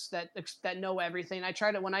warriors that know everything.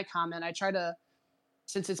 When I comment,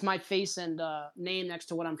 since it's my face and name next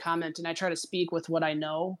to what I'm commenting, I try to speak with what I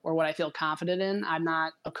know or what I feel confident in. I'm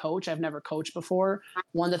not a coach. I've never coached before.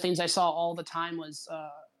 One of the things I saw all the time was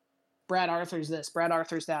Brad Arthur's this, Brad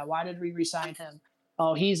Arthur's that. Why did we re-sign him?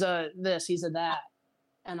 Oh, he's a this, he's a that.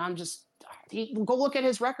 And I'm just, go look at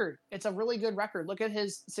his record. It's a really good record. Look at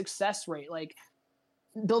his success rate. Like,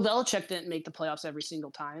 Bill Belichick didn't make the playoffs every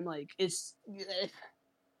single time. Like, you're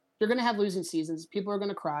going to have losing seasons. People are going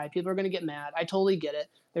to cry. People are going to get mad. I totally get it.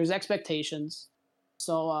 There's expectations.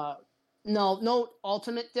 So, no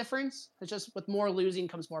ultimate difference. It's just with more losing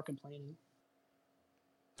comes more complaining.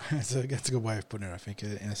 That's a good way of putting it, I think,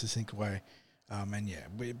 in a succinct way. And yeah,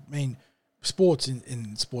 I mean, sports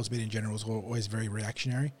in sports media in general is always very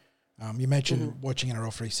reactionary. You mentioned watching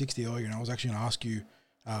NRL 360 earlier, and I was actually going to ask you,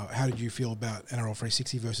 how did you feel about NRL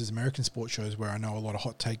 360 versus American sports shows, where I know a lot of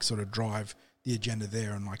hot takes sort of drive the agenda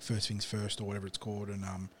there, and like First Things First or whatever it's called, and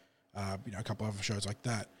a couple of other shows like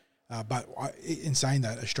that. But in saying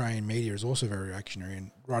that, Australian media is also very reactionary, and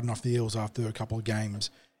writing off the Eels after a couple of games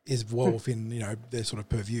is well within their sort of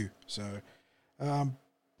purview. So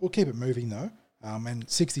we'll keep it moving though. And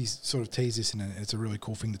 60s sort of teased this, and it's a really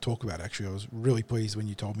cool thing to talk about. Actually, I was really pleased when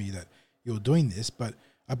you told me that you were doing this, but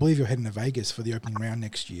I believe you're heading to Vegas for the opening round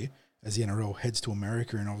next year as the NRL heads to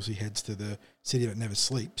America and obviously heads to the city that never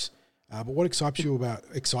sleeps. But what excites you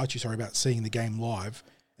about seeing the game live,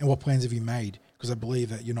 and what plans have you made? Because I believe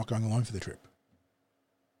that you're not going alone for the trip.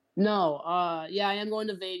 No, I am going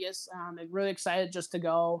to Vegas. I'm really excited just to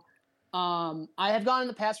go. I have gone in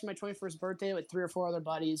the past for my 21st birthday with 3 or 4 other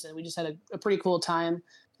buddies, and we just had a pretty cool time.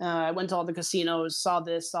 I went to all the casinos, saw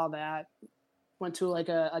this, saw that. Went to like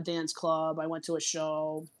a dance club. I went to a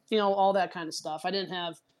show, all that kind of stuff. I didn't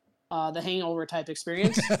have the Hangover type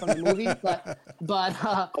experience from the movie, but it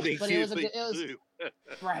was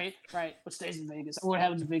right. What stays in Vegas? What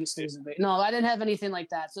happens in Vegas stays in Vegas. No, I didn't have anything like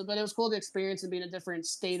that. So, but it was cool to experience and be in a different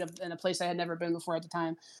state in a place I had never been before at the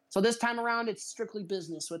time. So this time around, it's strictly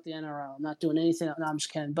business with the NRL. I'm not doing anything. No, I'm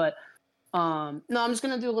just kidding. But I'm just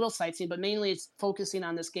gonna do a little sightseeing. But mainly, it's focusing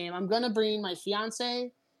on this game. I'm gonna bring my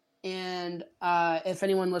fiance. And if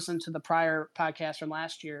anyone listened to the prior podcast from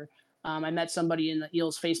last year, I met somebody in the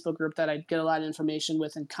Eels Facebook group that I get a lot of information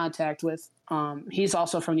with and contact with. He's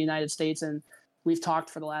also from the United States, and we've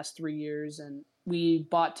talked for the last 3 years. And we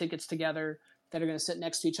bought tickets together that are going to sit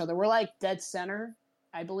next to each other. We're like dead center,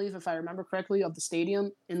 I believe, if I remember correctly, of the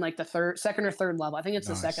stadium in like the second or third level. I think it's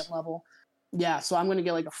the second level. Yeah, so I'm going to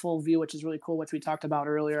get like a full view, which is really cool, which we talked about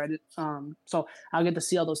earlier. So I'll get to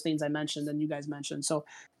see all those things I mentioned and you guys mentioned. So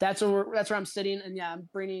that's where I'm sitting. And yeah, I'm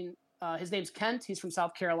bringing his name's Kent. He's from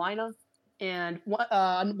South Carolina, and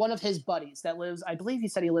one of his buddies that lives, I believe he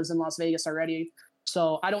said he lives in Las Vegas already.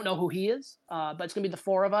 So I don't know who he is, but it's going to be the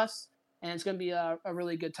four of us, and it's going to be a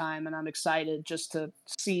really good time. And I'm excited just to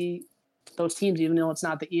see those teams, even though it's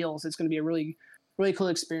not the Eels. It's going to be a really, really cool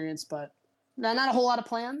experience. But not a whole lot of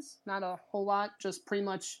plans, not a whole lot, just pretty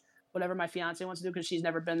much whatever my fiance wants to do because she's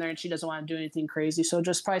never been there and she doesn't want to do anything crazy. So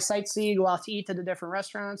just probably sightsee, go out to eat to the different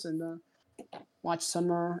restaurants, and watch some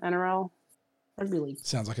NRL rugby league.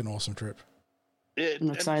 Sounds like an awesome trip.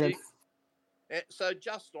 I'm excited. So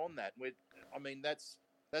just on that,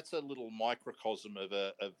 that's a little microcosm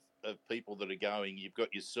of people that are going. You've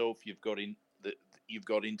got yourself. You've got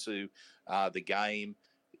into the game.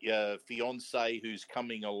 Your fiance who's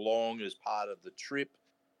coming along as part of the trip.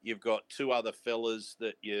 You've got two other fellas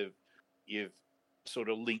that you've sort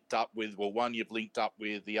of linked up with. Well, one you've linked up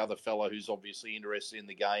with, the other fella who's obviously interested in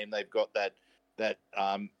the game. They've got that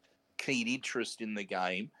keen interest in the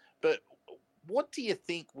game. But what do you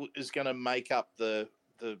think is going to make up the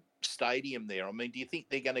stadium there? I mean, do you think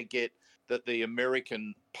they're going to get that the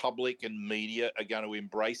American public and media are going to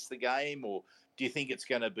embrace the game, or do you think it's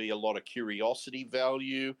going to be a lot of curiosity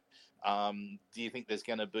value? Do you think there's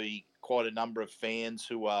going to be quite a number of fans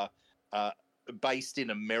who are based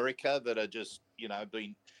in America that are just,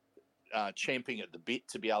 been champing at the bit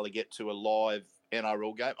to be able to get to a live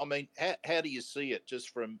NRL game? I mean, how do you see it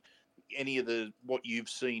just from any of what you've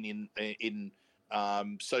seen in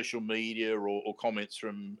social media or comments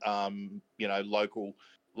from,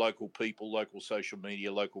 local people, local social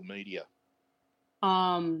media, local media?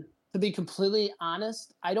 To be completely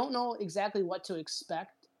honest, I don't know exactly what to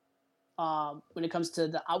expect when it comes to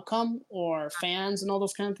the outcome or fans and all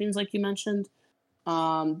those kind of things like you mentioned.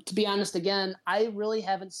 To be honest, again, I really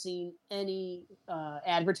haven't seen any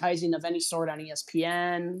advertising of any sort on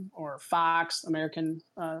ESPN or Fox, American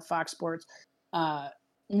Fox Sports.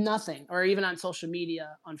 Nothing, or even on social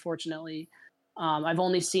media, unfortunately. I've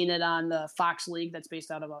only seen it on the Fox League that's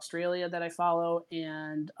based out of Australia that I follow,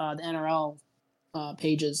 and the NRL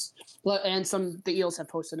pages, and the Eels have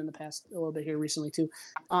posted in the past a little bit here recently too,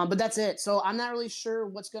 but that's it. So I'm not really sure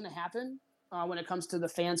what's going to happen when it comes to the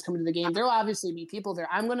fans coming to the game. There will obviously be people there.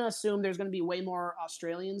 I'm going to assume there's going to be way more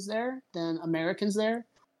Australians there than Americans there,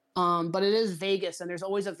 but it is Vegas, and there's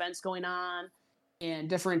always events going on and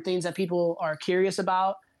different things that people are curious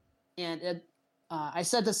about. And I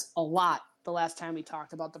said this a lot the last time we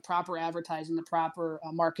talked about the proper advertising, the proper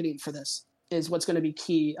marketing for this is what's going to be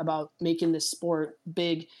key about making this sport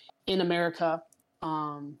big in America.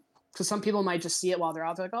 Because some people might just see it while they're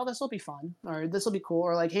out there, like, oh, this will be fun, or this will be cool,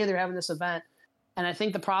 or like, hey, they're having this event. And I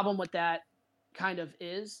think the problem with that kind of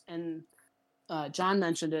is, and John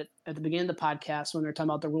mentioned it at the beginning of the podcast when we were talking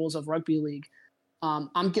about the rules of rugby league.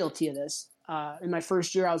 I'm guilty of this. In my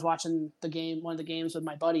first year, I was watching one of the games with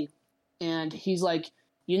my buddy, and he's like,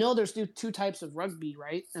 there's two types of rugby,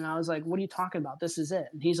 right? And I was like, what are you talking about? This is it.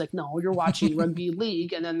 And he's like, no, you're watching rugby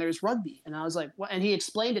league, and then there's rugby. And I was like, what? And he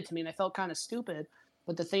explained it to me, and I felt kind of stupid.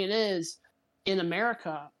 But the thing is, in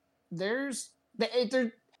America, I'm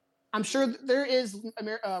sure there is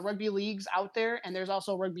rugby leagues out there, and there's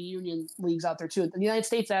also rugby union leagues out there too. The United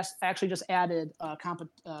States actually just added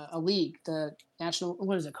a league, the national,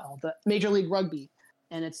 what is it called? The Major League Rugby.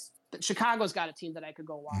 And Chicago's got a team that I could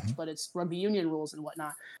go watch, but it's rugby union rules and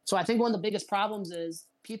whatnot. So I think one of the biggest problems is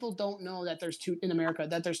people don't know that there's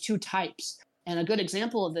two types. And a good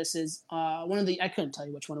example of this is I couldn't tell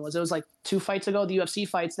you which one it was. It was like 2 fights ago, the UFC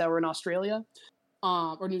fights that were in Australia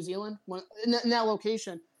or New Zealand. In that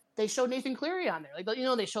location, they showed Nathan Cleary on there. Like,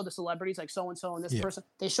 they show the celebrities like so-and-so and this person.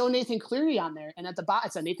 They show Nathan Cleary on there. And at the bottom,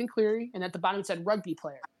 it said Nathan Cleary. And at the bottom, it said rugby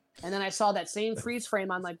player. And then I saw that same freeze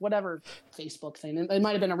frame on like whatever Facebook thing. It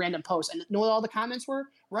might have been a random post. And what all the comments were?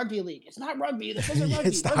 Rugby league. It's not rugby. This isn't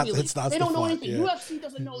rugby. Rugby league. They don't know anything. Yeah. UFC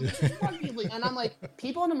doesn't know this is rugby league. And I'm like,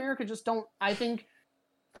 people in America just don't. I think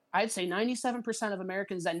I'd say 97% of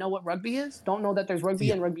Americans that know what rugby is don't know that there's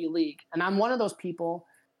rugby and rugby league. And I'm one of those people.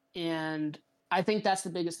 And I think that's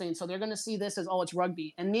the biggest thing. So they're going to see this as, it's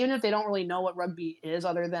rugby. And even if they don't really know what rugby is,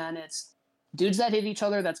 other than it's dudes that hit each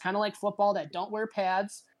other, that's kind of like football, that don't wear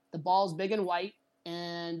pads. The ball's big and white,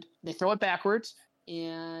 and they throw it backwards,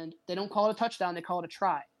 and they don't call it a touchdown. They call it a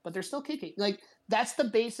try, but they're still kicking. Like, that's the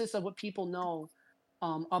basis of what people know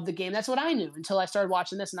of the game. That's what I knew until I started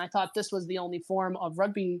watching this, and I thought this was the only form of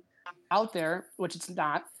rugby out there, which it's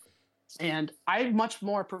not. And I much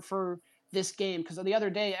more prefer this game because the other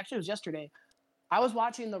day, actually it was yesterday, I was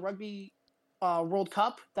watching the Rugby World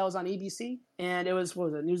Cup that was on ABC, and it was,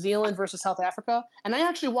 what was it, New Zealand versus South Africa. And I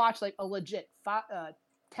actually watched like a legit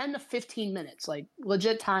 10 to 15 minutes, like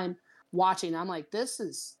legit time watching. I'm like, this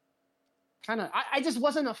is kind of, I just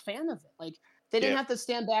wasn't a fan of it. Like they didn't have to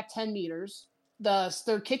stand back 10 meters.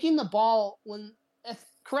 They're kicking the ball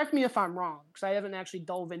correct me if I'm wrong, because I haven't actually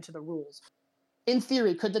dove into the rules. In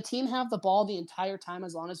theory, could the team have the ball the entire time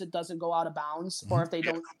as long as it doesn't go out of bounds, or if they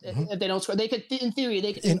don't, if they don't score, they could. In theory,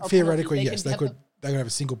 they could. Theoretically, yes, they could. They could have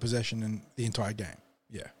a single possession in the entire game.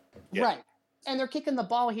 Yeah. Right, and they're kicking the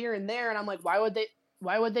ball here and there, and I'm like, why would they?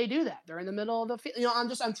 Why would they do that? They're in the middle of the field.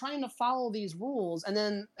 I'm trying to follow these rules, and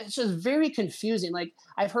then it's just very confusing. Like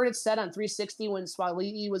I've heard it said on 360 when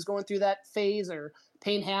Swali'i was going through that phase, or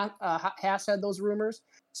Payne Haas had those rumors.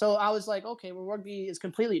 So I was like, okay, well, rugby is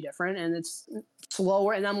completely different, and it's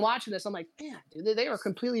slower. And I'm watching this. I'm like, man, dude, they were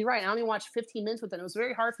completely right. I only watched 15 minutes with it. It was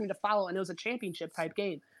very hard for me to follow, and it was a championship type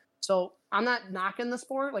game. So I'm not knocking the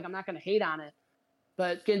sport. Like I'm not going to hate on it.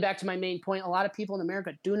 But getting back to my main point, a lot of people in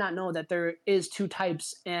America do not know that there is two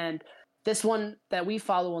types. And this one that we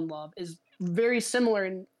follow and love is very similar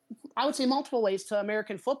in, I would say, multiple ways to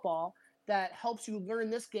American football that helps you learn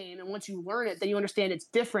this game. And once you learn it, then you understand it's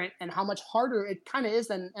different and how much harder it kind of is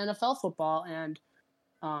than NFL football, and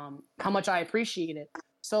how much I appreciate it.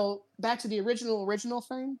 So back to the original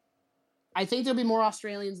thing, I think there'll be more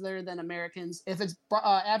Australians there than Americans. If it's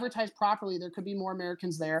advertised properly, there could be more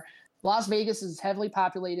Americans there. Las Vegas is heavily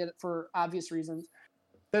populated for obvious reasons.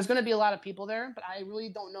 There's going to be a lot of people there, but I really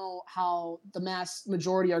don't know how the mass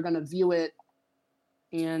majority are going to view it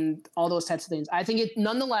and all those types of things. I think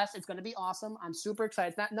nonetheless, it's going to be awesome. I'm super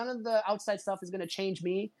excited. None of the outside stuff is going to change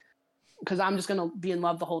me, because I'm just going to be in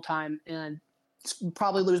love the whole time and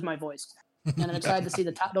probably lose my voice. And I'm excited to see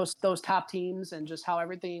those top teams and just how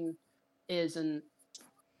everything is. And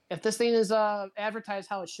if this thing is advertised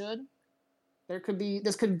how it should,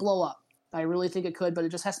 this could blow up. I really think it could, but it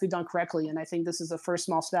just has to be done correctly. And I think this is the first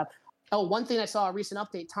small step. Oh, one thing I saw, a recent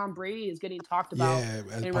update, Tom Brady is getting talked about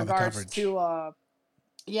in regards to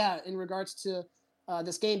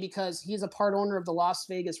this game, because he's a part owner of the Las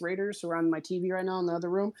Vegas Raiders, who are on my TV right now in the other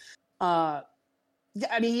room. I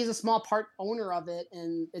mean, he's a small part owner of it,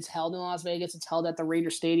 and it's held in Las Vegas. It's held at the Raider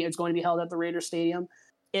Stadium. It's going to be held at the Raider Stadium.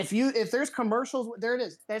 If there's commercials, there it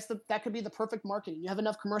is. That could be the perfect marketing. You have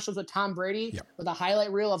enough commercials with Tom Brady, with a highlight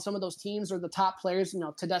reel of some of those teams or the top players,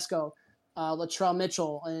 Tedesco, Latrell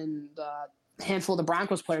Mitchell, and a handful of the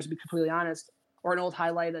Broncos players, to be completely honest, or an old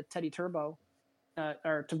highlight of Teddy Turbo, Tom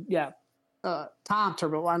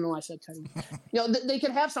Turbo. I don't know why I said Teddy. They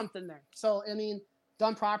could have something there. So, I mean,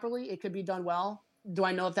 done properly, it could be done well. Do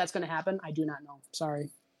I know if that's going to happen? I do not know. Sorry.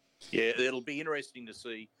 Yeah, it'll be interesting to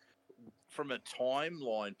see. From a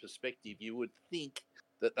timeline perspective, you would think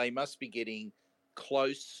that they must be getting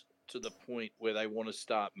close to the point where they want to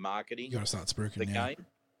start marketing. You got to start spruiking the game,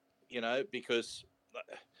 because,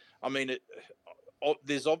 I mean,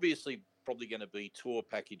 there's obviously probably going to be tour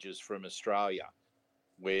packages from Australia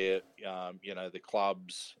where, the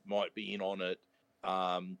clubs might be in on it,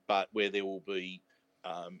 but where there will be,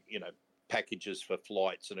 packages for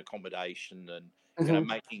flights and accommodation and,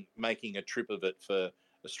 making a trip of it for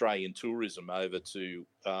Australian tourism over to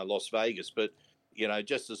Las Vegas. But,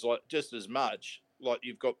 just as much, like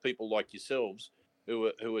you've got people like yourselves who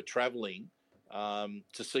are traveling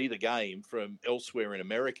to see the game from elsewhere in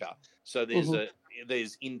America. So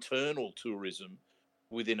there's internal tourism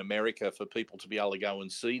within America for people to be able to go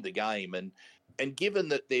and see the game. And given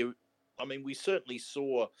that we certainly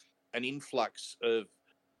saw an influx of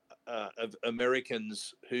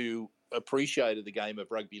Americans who appreciated the game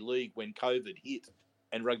of rugby league when COVID hit,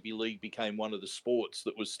 and rugby league became one of the sports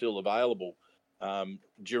that was still available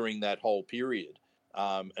during that whole period,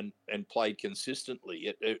 and played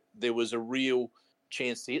consistently. There was a real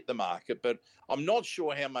chance to hit the market, but I'm not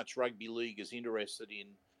sure how much rugby league is interested in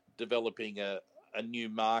developing a new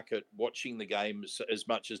market, watching the game as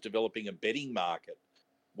much as developing a betting market,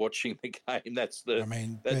 watching the game. That's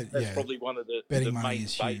probably one of the betting the money main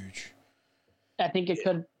is huge. I think it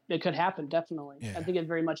could happen, definitely. Yeah. I think it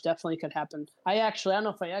very much definitely could happen. I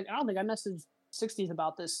don't think I messaged 60s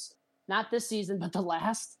about this, not this season, but the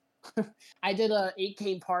last. I did a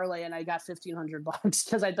 8-game parlay and I got $1,500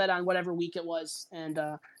 because I bet on whatever week it was, and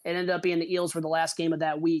it ended up being the Eels for the last game of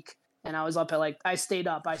that week. And I was up at I stayed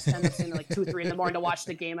up. I ended up staying 2-3 in the morning to watch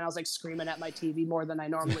the game, and I was screaming at my TV more than I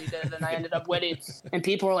normally did. And I ended up winning. And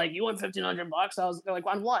people were like, "You won $1,500?" They're like,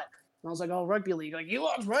 "On what?" And I was like, oh, rugby league. Like, you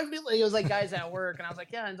watch rugby league? It was like guys at work. And I was like,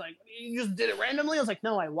 yeah. And like, you just did it randomly? I was like,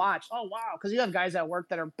 no, I watched. Oh, wow. Because you have guys at work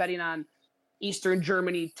that are betting on Eastern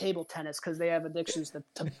Germany table tennis because they have addictions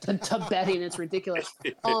to betting. It's ridiculous.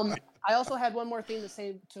 I also had one more thing to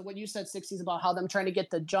say to what you said, 60s, about how them trying to get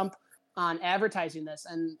the jump on advertising this.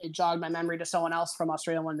 And it jogged my memory to someone else from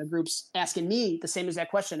Australia, one of the groups, asking me the same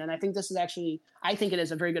exact question. And I think this is actually, I think it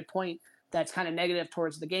is a very good point that's kind of negative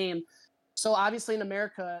towards the game. So obviously in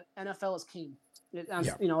America, NFL is king. It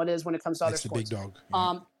is when it comes to other sports. It's the big dog.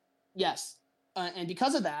 Yeah. Yes. And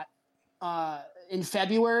because of that, in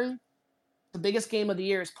February, the biggest game of the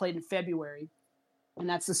year is played in February, and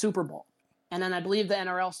that's the Super Bowl. And then I believe the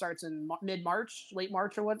NRL starts in mid-March, late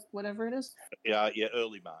March, or whatever it is. Yeah,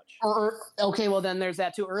 early March. Okay, well then there's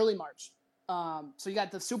that too, early March. So you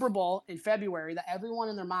got the Super Bowl in February that everyone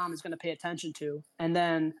and their mom is going to pay attention to, and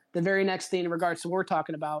then the very next thing in regards to what we're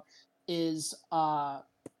talking about is the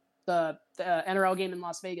NRL game in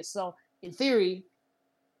Las Vegas. So in theory,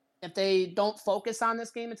 if they don't focus on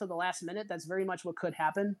this game until the last minute, that's very much what could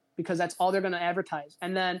happen, because that's all they're going to advertise.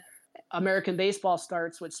 And then American baseball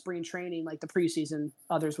starts with spring training, like the preseason,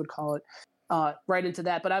 others would call it, right into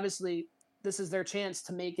that. But obviously, this is their chance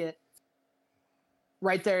to make it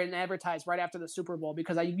right there and advertise right after the Super Bowl,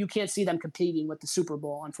 because you can't see them competing with the Super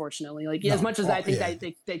Bowl, unfortunately. Like, as much as I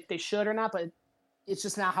think they should or not, but it's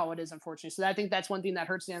just not how it is, unfortunately. So I think that's one thing that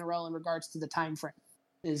hurts the NRL in regards to the time frame.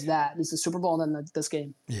 Is the Super Bowl and then this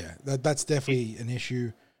game. Yeah, that's definitely an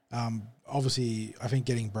issue. Obviously, I think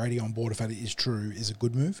getting Brady on board, if that is true, is a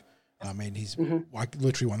good move. I mean, he's like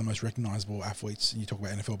literally one of the most recognizable athletes. And you talk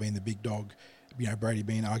about NFL being the big dog, Brady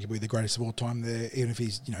being arguably the greatest of all time there, even if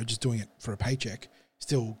he's, just doing it for a paycheck,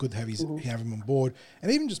 still good to have him on board.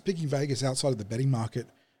 And even just picking Vegas outside of the betting market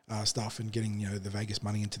stuff and getting, the Vegas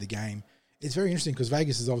money into the game. It's very interesting because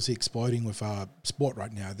Vegas is obviously exploding with sport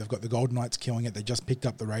right now. They've got the Golden Knights killing it. They just picked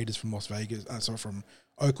up the Raiders from from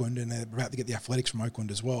Oakland, and they're about to get the Athletics from Oakland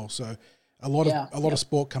as well. So a lot of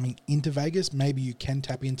sport coming into Vegas. Maybe you can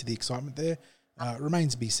tap into the excitement there.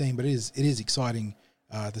 Remains to be seen, but it is exciting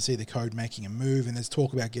to see the Code making a move. And there's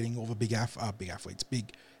talk about getting all the big athletes,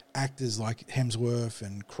 big actors like Hemsworth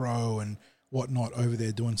and Crow and whatnot over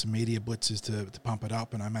there doing some media blitzes to pump it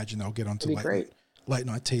up. And I imagine they'll get onto late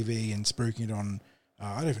night TV and spruiking it on.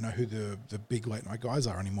 I don't even know who the big late night guys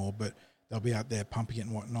are anymore, but they'll be out there pumping it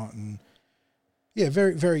and whatnot. And yeah,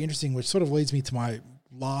 very, very interesting, which sort of leads me to my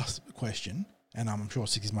last question. And I'm sure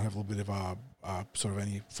Sixties might have a little bit of sort of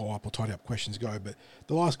any follow-up or tidy-up questions go. But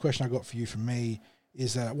the last question I got for you from me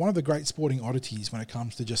is that one of the great sporting oddities when it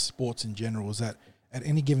comes to just sports in general is that at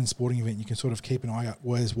any given sporting event, you can sort of keep an eye out,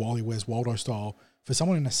 where's Wally, where's Waldo style, for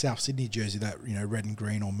someone in a South Sydney jersey that, red and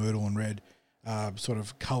green or myrtle and red sort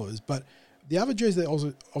of colours. But the other jersey that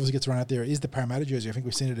also obviously gets around out there is the Parramatta jersey. I think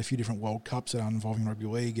we've seen it at a few different World Cups that are involving rugby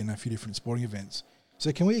league and a few different sporting events.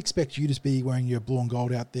 So can we expect you to be wearing your blue and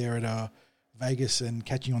gold out there at Vegas and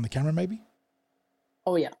catching on the camera maybe?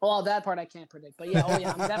 Oh, yeah. Well, that part I can't predict. But yeah,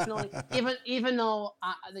 I'm definitely, even though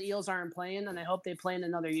the Eels aren't playing, and I hope they play in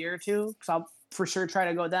another year or two, because I'll for sure try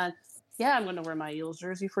to go then. Yeah, I'm going to wear my Eels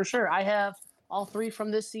jersey for sure. I have all 3 from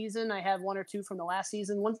this season. I have 1 or 2 from the last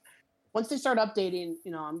season. Once they start updating,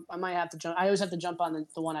 I might have to jump. I always have to jump on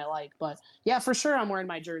the one I like. But yeah, for sure, I'm wearing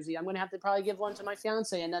my jersey. I'm going to have to probably give one to my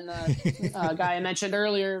fiance. And then the guy I mentioned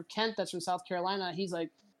earlier, Kent, that's from South Carolina, he's like,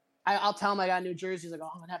 I'll tell him I got a new jersey. He's like,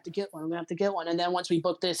 oh, I'm going to have to get one. And then once we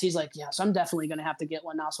book this, he's like, yeah, so I'm definitely going to have to get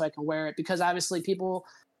one now so I can wear it. Because obviously people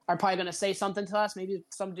are probably going to say something to us. Maybe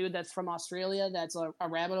some dude that's from Australia that's a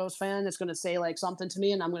Rabbitohs fan that's going to say like something to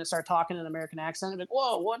me, and I'm going to start talking in an American accent. I'm like,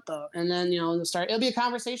 whoa, what the? And then, it'll be a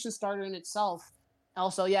conversation starter in itself.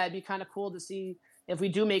 Also, yeah, it'd be kind of cool to see if we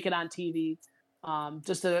do make it on TV,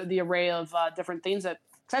 just the array of different things because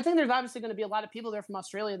I think there's obviously going to be a lot of people there from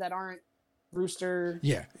Australia that aren't Rooster,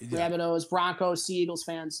 Rabbitohs, Broncos, Sea Eagles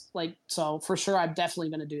fans. So for sure, I'm definitely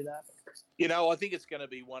going to do that. I think it's going to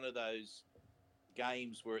be one of those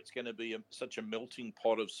games where it's going to be such a melting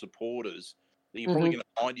pot of supporters that you're probably going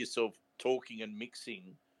to find yourself talking and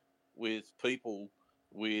mixing with people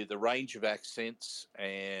with a range of accents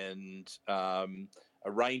and a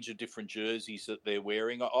range of different jerseys that they're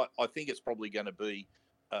wearing. I think it's probably going to be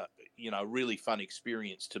a really fun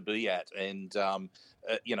experience to be at, and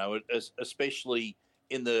especially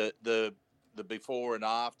in the before and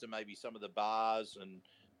after, maybe some of the bars and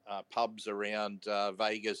pubs around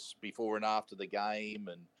Vegas before and after the game,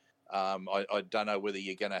 and I don't know whether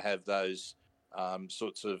you're going to have those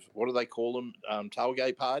sorts of, what do they call them,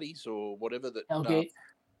 tailgate parties or whatever that. Tailgate.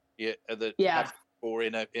 Or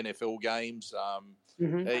NFL games.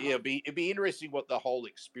 It'd be interesting what the whole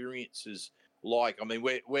experience is like. I mean,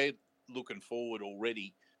 we're looking forward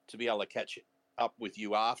already to be able to catch up with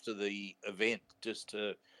you after the event, just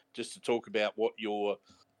to talk about what your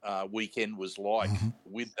weekend was like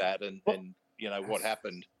with that, and what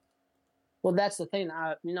happened. Well, that's the thing.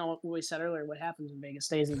 What we said earlier, what happens in Vegas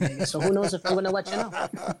stays in Vegas. So who knows if I'm going to let you know.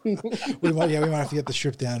 we might have to get the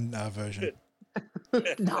stripped down version.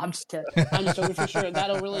 No, I'm just kidding. I'm just joking for sure.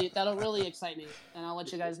 That'll really excite me, and I'll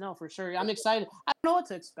let you guys know for sure. I'm excited. I don't know what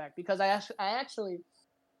to expect because I actually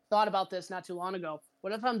thought about this not too long ago.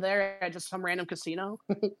 What if I'm there at just some random casino,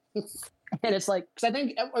 and it's like, because I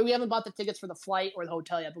think we haven't bought the tickets for the flight or the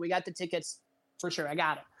hotel yet, but we got the tickets for sure. I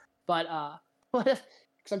got it. But what if?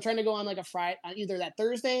 Because I'm trying to go on like a Friday, either that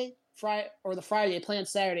Thursday, Friday, or the Friday. I play on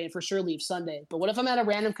Saturday and for sure leave Sunday. But what if I'm at a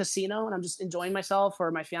random casino and I'm just enjoying myself,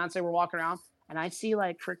 or my fiance, we're walking around, and I see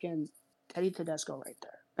like freaking Teddy Tedesco right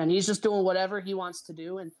there, and he's just doing whatever he wants to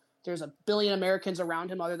do, and there's a billion Americans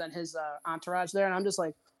around him other than his entourage there, and I'm just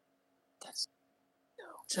like,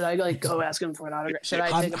 should I like go ask him for an autograph? Should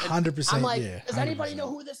I take 100%? I'm like, yeah, does anybody know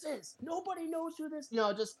who this is? Nobody knows who this.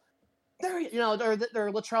 Just. There,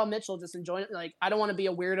 or Latrell Mitchell just enjoying it. Like, I don't want to be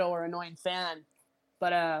a weirdo or annoying fan,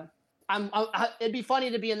 but it'd be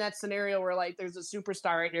funny to be in that scenario where like there's a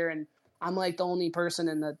superstar right here, and I'm like the only person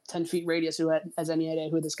in the 10 feet radius who has any idea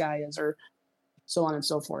who this guy is, or so on and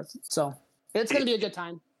so forth. So it's gonna be a good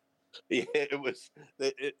time. Yeah, it was.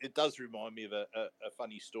 It does remind me of a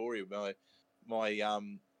funny story. My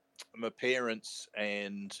parents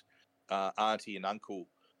and auntie and uncle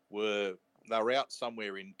were out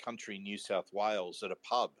somewhere in country New South Wales at a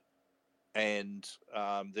pub, and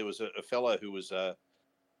there was a fellow who was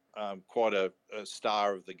quite a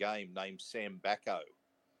star of the game named Sam Bacco,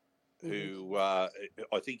 who I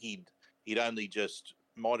think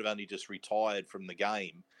might have only just retired from the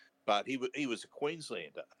game, but he was a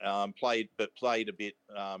Queenslander, played a bit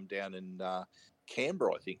down in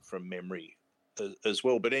Canberra, I think, from memory as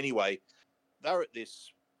well. But anyway, they're at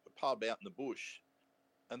this pub out in the bush,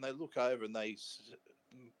 and they look over, and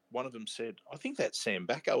one of them said, "I think that's Sam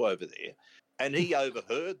Bacco over there," and he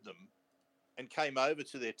overheard them and came over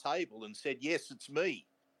to their table and said, "Yes, it's me."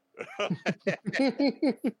 and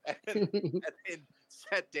then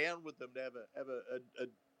sat down with them to have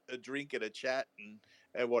a drink and a chat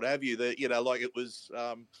and what have you. That like it was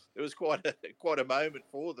quite a moment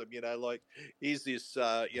for them. Like, here's this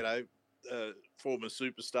former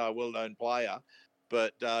superstar, well-known player,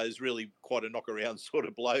 but is really quite a knock-around sort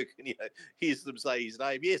of bloke, and hears them say his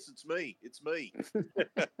name. Yes, it's me.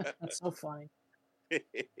 That's so funny.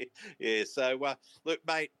 Yeah. So look,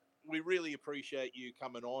 mate, we really appreciate you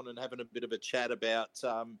coming on and having a bit of a chat about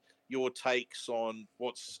your takes on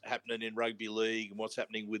what's happening in rugby league and what's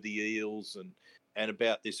happening with the Eels and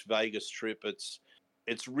about this Vegas trip.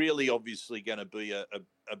 It's really obviously going to be a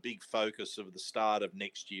big focus of the start of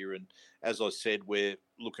next year. And as I said, we're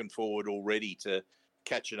looking forward already to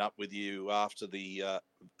catching up with you after the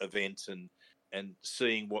event and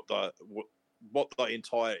seeing what the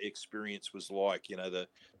entire experience was like.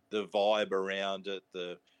 The vibe around it,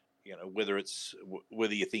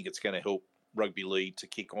 whether you think it's going to help rugby league to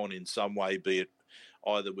kick on in some way, be it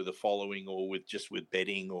either with a following or with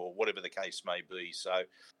betting or whatever the case may be. So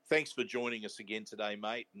thanks for joining us again today,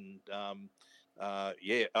 mate. And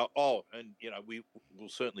we will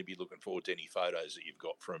certainly be looking forward to any photos that you've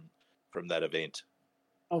got from that event.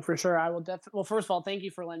 Oh, for sure. I will definitely. Well, first of all, thank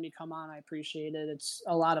you for letting me come on. I appreciate it. It's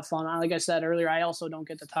a lot of fun. Like I said earlier, I also don't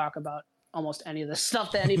get to talk about almost any of this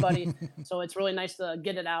stuff to anybody. So it's really nice to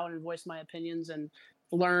get it out and voice my opinions and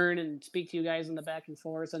learn and speak to you guys in the back and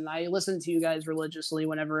forth. And I listen to you guys religiously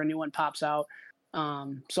whenever a new one pops out.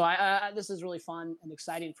 So this is really fun and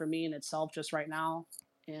exciting for me in itself just right now.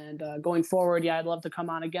 And going forward, I'd love to come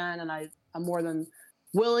on again. And I'm more than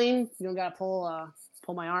willing. You don't got to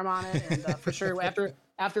pull my arm on it. And for sure,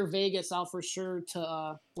 after Vegas, I'll for sure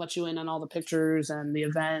to let you in on all the pictures and the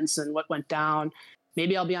events and what went down.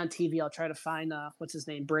 Maybe I'll be on TV. I'll try to find what's his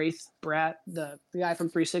name, Brat, the guy from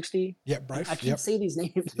 360. Yeah, Braith. I can't say these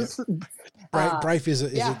names. Yep. Braith is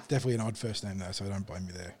definitely an odd first name though, so don't blame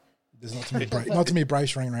me there. There's not too many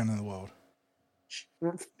Braiths running around in the world.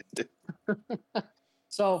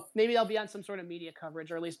 So maybe I'll be on some sort of media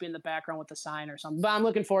coverage, or at least be in the background with the sign or something. But I'm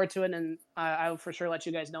looking forward to it, and I'll for sure let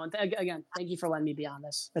you guys know. And again, thank you for letting me be on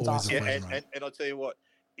this. It's Always awesome. pleasure, and I'll tell you what,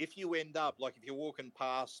 if you end up, like if you're walking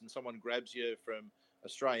past and someone grabs you from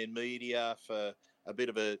Australian media for a bit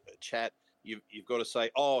of a chat, you've got to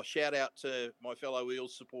say, "Oh, shout out to my fellow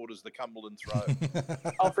Eels supporters, the Cumberland Throw."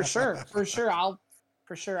 Oh, for sure.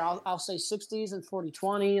 I'll say 60s and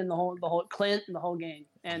 4020 and the whole Clint and the whole gang.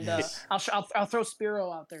 And yes. I'll throw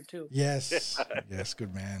Spiro out there too. Yes,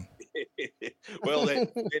 good man. Well, then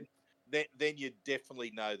then you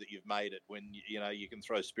definitely know that you've made it when you can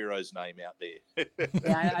throw Spiro's name out there.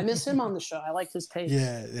 Yeah, I miss him on the show. I like his take.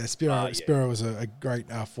 Yeah, Spiro was a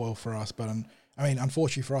great foil for us, but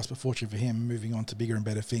unfortunately for us, but fortunately for him, moving on to bigger and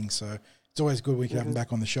better things. So it's always good we can have him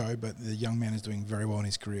back on the show. But the young man is doing very well in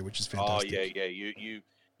his career, which is fantastic. Oh yeah.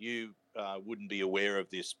 You wouldn't be aware of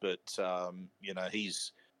this, but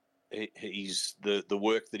he's the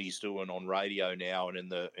work that he's doing on radio now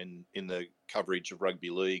and in the coverage of rugby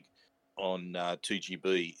league on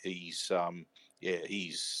 2GB.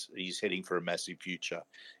 He's heading for a massive future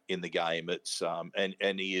in the game. It's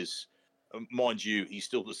and he is, mind you, he's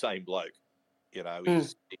still the same bloke.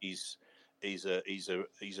 He's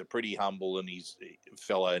a pretty humble and he's a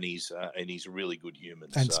fellow and he's a really good human.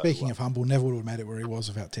 And speaking of humble, never would have made it where he was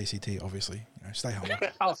without TCT. Obviously, stay humble.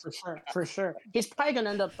 Oh, for sure. He's probably going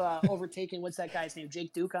to end up overtaking what's that guy's name,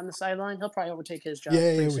 Jake Duke on the sideline. He'll probably overtake his job.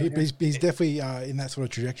 Yeah, he's definitely in that sort of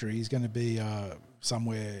trajectory. He's going to be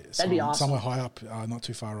somewhere high up, not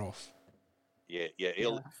too far off. Yeah.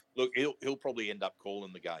 He'll probably end up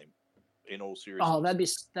calling the game. In all seriousness. Oh,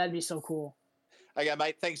 that'd be so cool. Okay,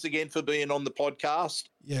 mate, thanks again for being on the podcast.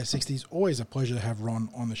 Yeah, 60s, always a pleasure to have Ron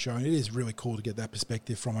on the show. And it is really cool to get that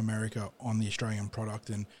perspective from America on the Australian product.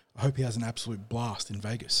 And I hope he has an absolute blast in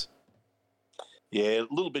Vegas. Yeah, a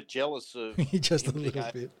little bit jealous of just a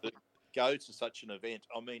little bit. Go to such an event.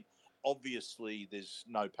 I mean, obviously there's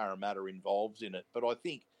no Parramatta involved in it, but I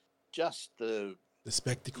think just the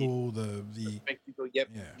spectacle, the spectacle. Yep.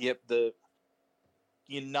 That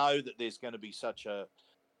there's going to be such a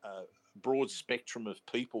broad spectrum of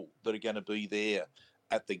people that are going to be there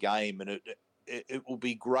at the game, and it will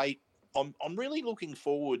be great. I'm really looking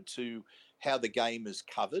forward to how the game is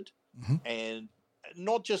covered, and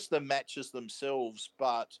not just the matches themselves,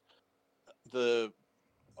 but the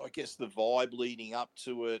vibe leading up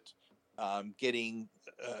to it, getting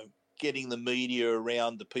the media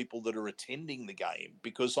around the people that are attending the game,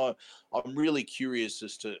 because I'm really curious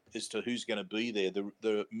as to who's going to be there,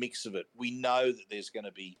 the mix of it. We know that there's going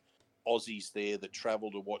to be Aussies there that travel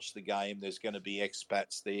to watch the game. There's going to be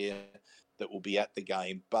expats there that will be at the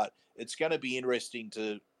game, but it's going to be interesting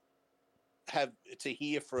to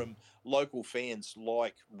hear from local fans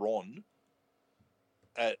like Ron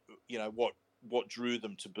at what drew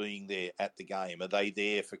them to being there at the game. Are they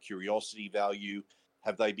there for curiosity value?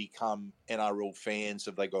 Have they become NRL fans?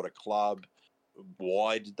 Have they got a club?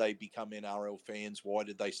 Why did they become NRL fans? Why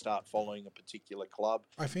did they start following a particular club?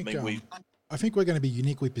 I think we're going to be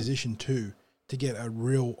uniquely positioned to get a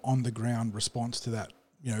real on-the-ground response to that,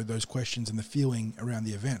 those questions and the feeling around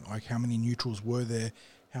the event. Like, how many neutrals were there?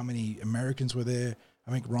 How many Americans were there?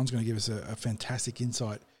 I think Ron's going to give us a fantastic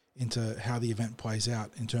insight into how the event plays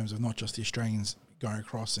out in terms of not just the Australians going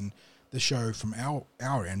across and the show from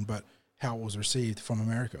our end, but how it was received from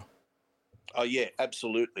America. Oh, yeah,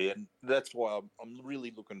 absolutely. And that's why I'm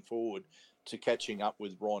really looking forward to catching up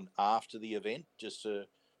with Ron after the event, just to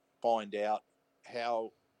find out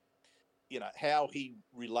how he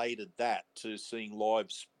related that to seeing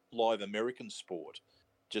live American sport,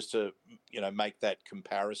 just to, make that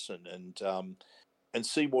comparison and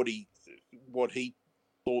see what he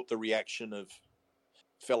thought the reaction of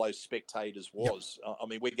fellow spectators was. Yep. I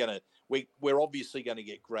mean, we're obviously going to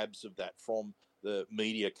get grabs of that from the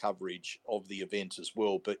media coverage of the event as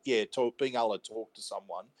well. But yeah, being able to talk to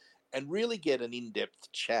someone and really get an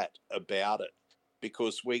in-depth chat about it,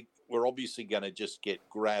 because we're obviously going to just get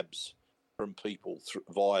grabs from people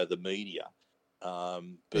via the media.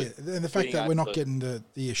 And the fact that we're not getting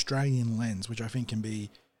the Australian lens, which I think can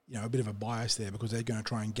be, a bit of a bias there, because they're going to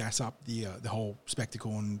try and gas up the whole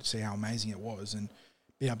spectacle and see how amazing it was, and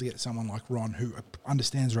being able to get someone like Ron who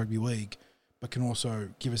understands rugby league but can also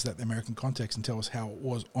give us that American context and tell us how it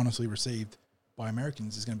was honestly received by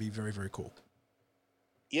Americans is going to be very, very cool.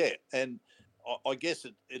 Yeah, and I guess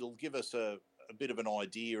it'll give us a bit of an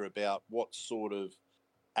idea about what sort of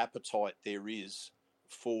appetite there is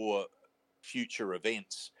for future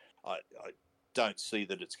events. I don't see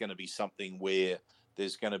that it's going to be something where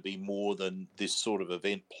there's going to be more than this sort of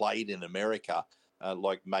event played in America,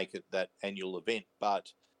 like make it that annual event.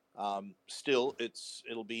 But still,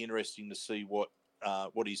 it'll be interesting to see what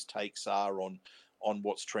his takes are on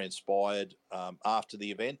what's transpired after the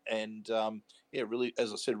event. And really,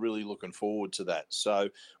 as I said, really looking forward to that. So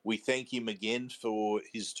we thank him again for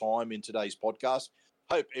his time in today's podcast.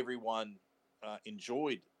 Hope everyone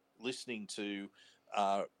enjoyed listening to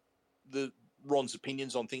Ron's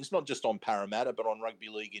opinions on things, not just on Parramatta, but on rugby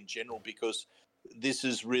league in general, because this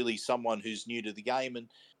is really someone who's new to the game.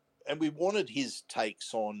 And we wanted his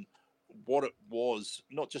takes on what it was,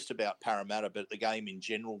 not just about Parramatta, but the game in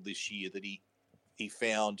general this year, that he he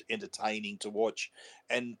found entertaining to watch.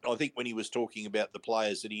 And I think when he was talking about the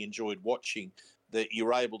players that he enjoyed watching, that you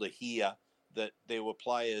were able to hear that there were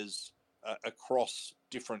players across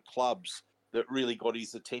different clubs that really got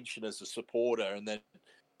his attention as a supporter, and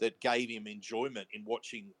that gave him enjoyment in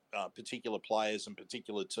watching particular players and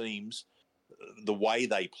particular teams, the way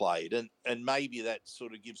they played. And maybe that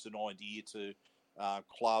sort of gives an idea to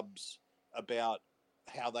clubs about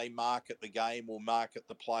how they market the game or market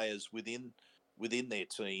the players within their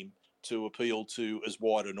team to appeal to as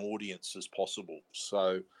wide an audience as possible.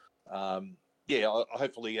 So,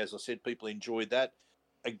 hopefully, as I said, people enjoyed that.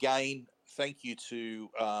 Again, thank you to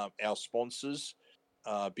our sponsors,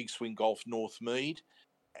 Big Swing Golf Northmead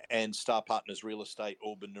and Star Partners Real Estate,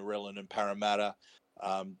 Auburn, Narellan and Parramatta.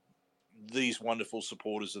 These wonderful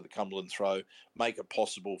supporters of the Cumberland Throw make it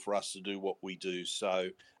possible for us to do what we do. So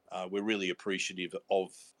we're really appreciative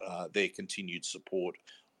of their continued support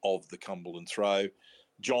of the Cumberland Throw.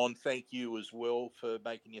 John, thank you as well for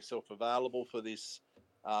making yourself available for this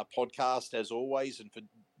podcast, as always, and for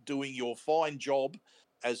doing your fine job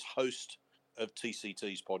as host of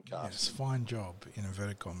TCT's podcast. Yes, fine job, in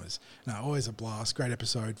inverted commas. No, always a blast. Great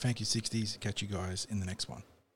episode. Thank you, 60s. Catch you guys in the next one.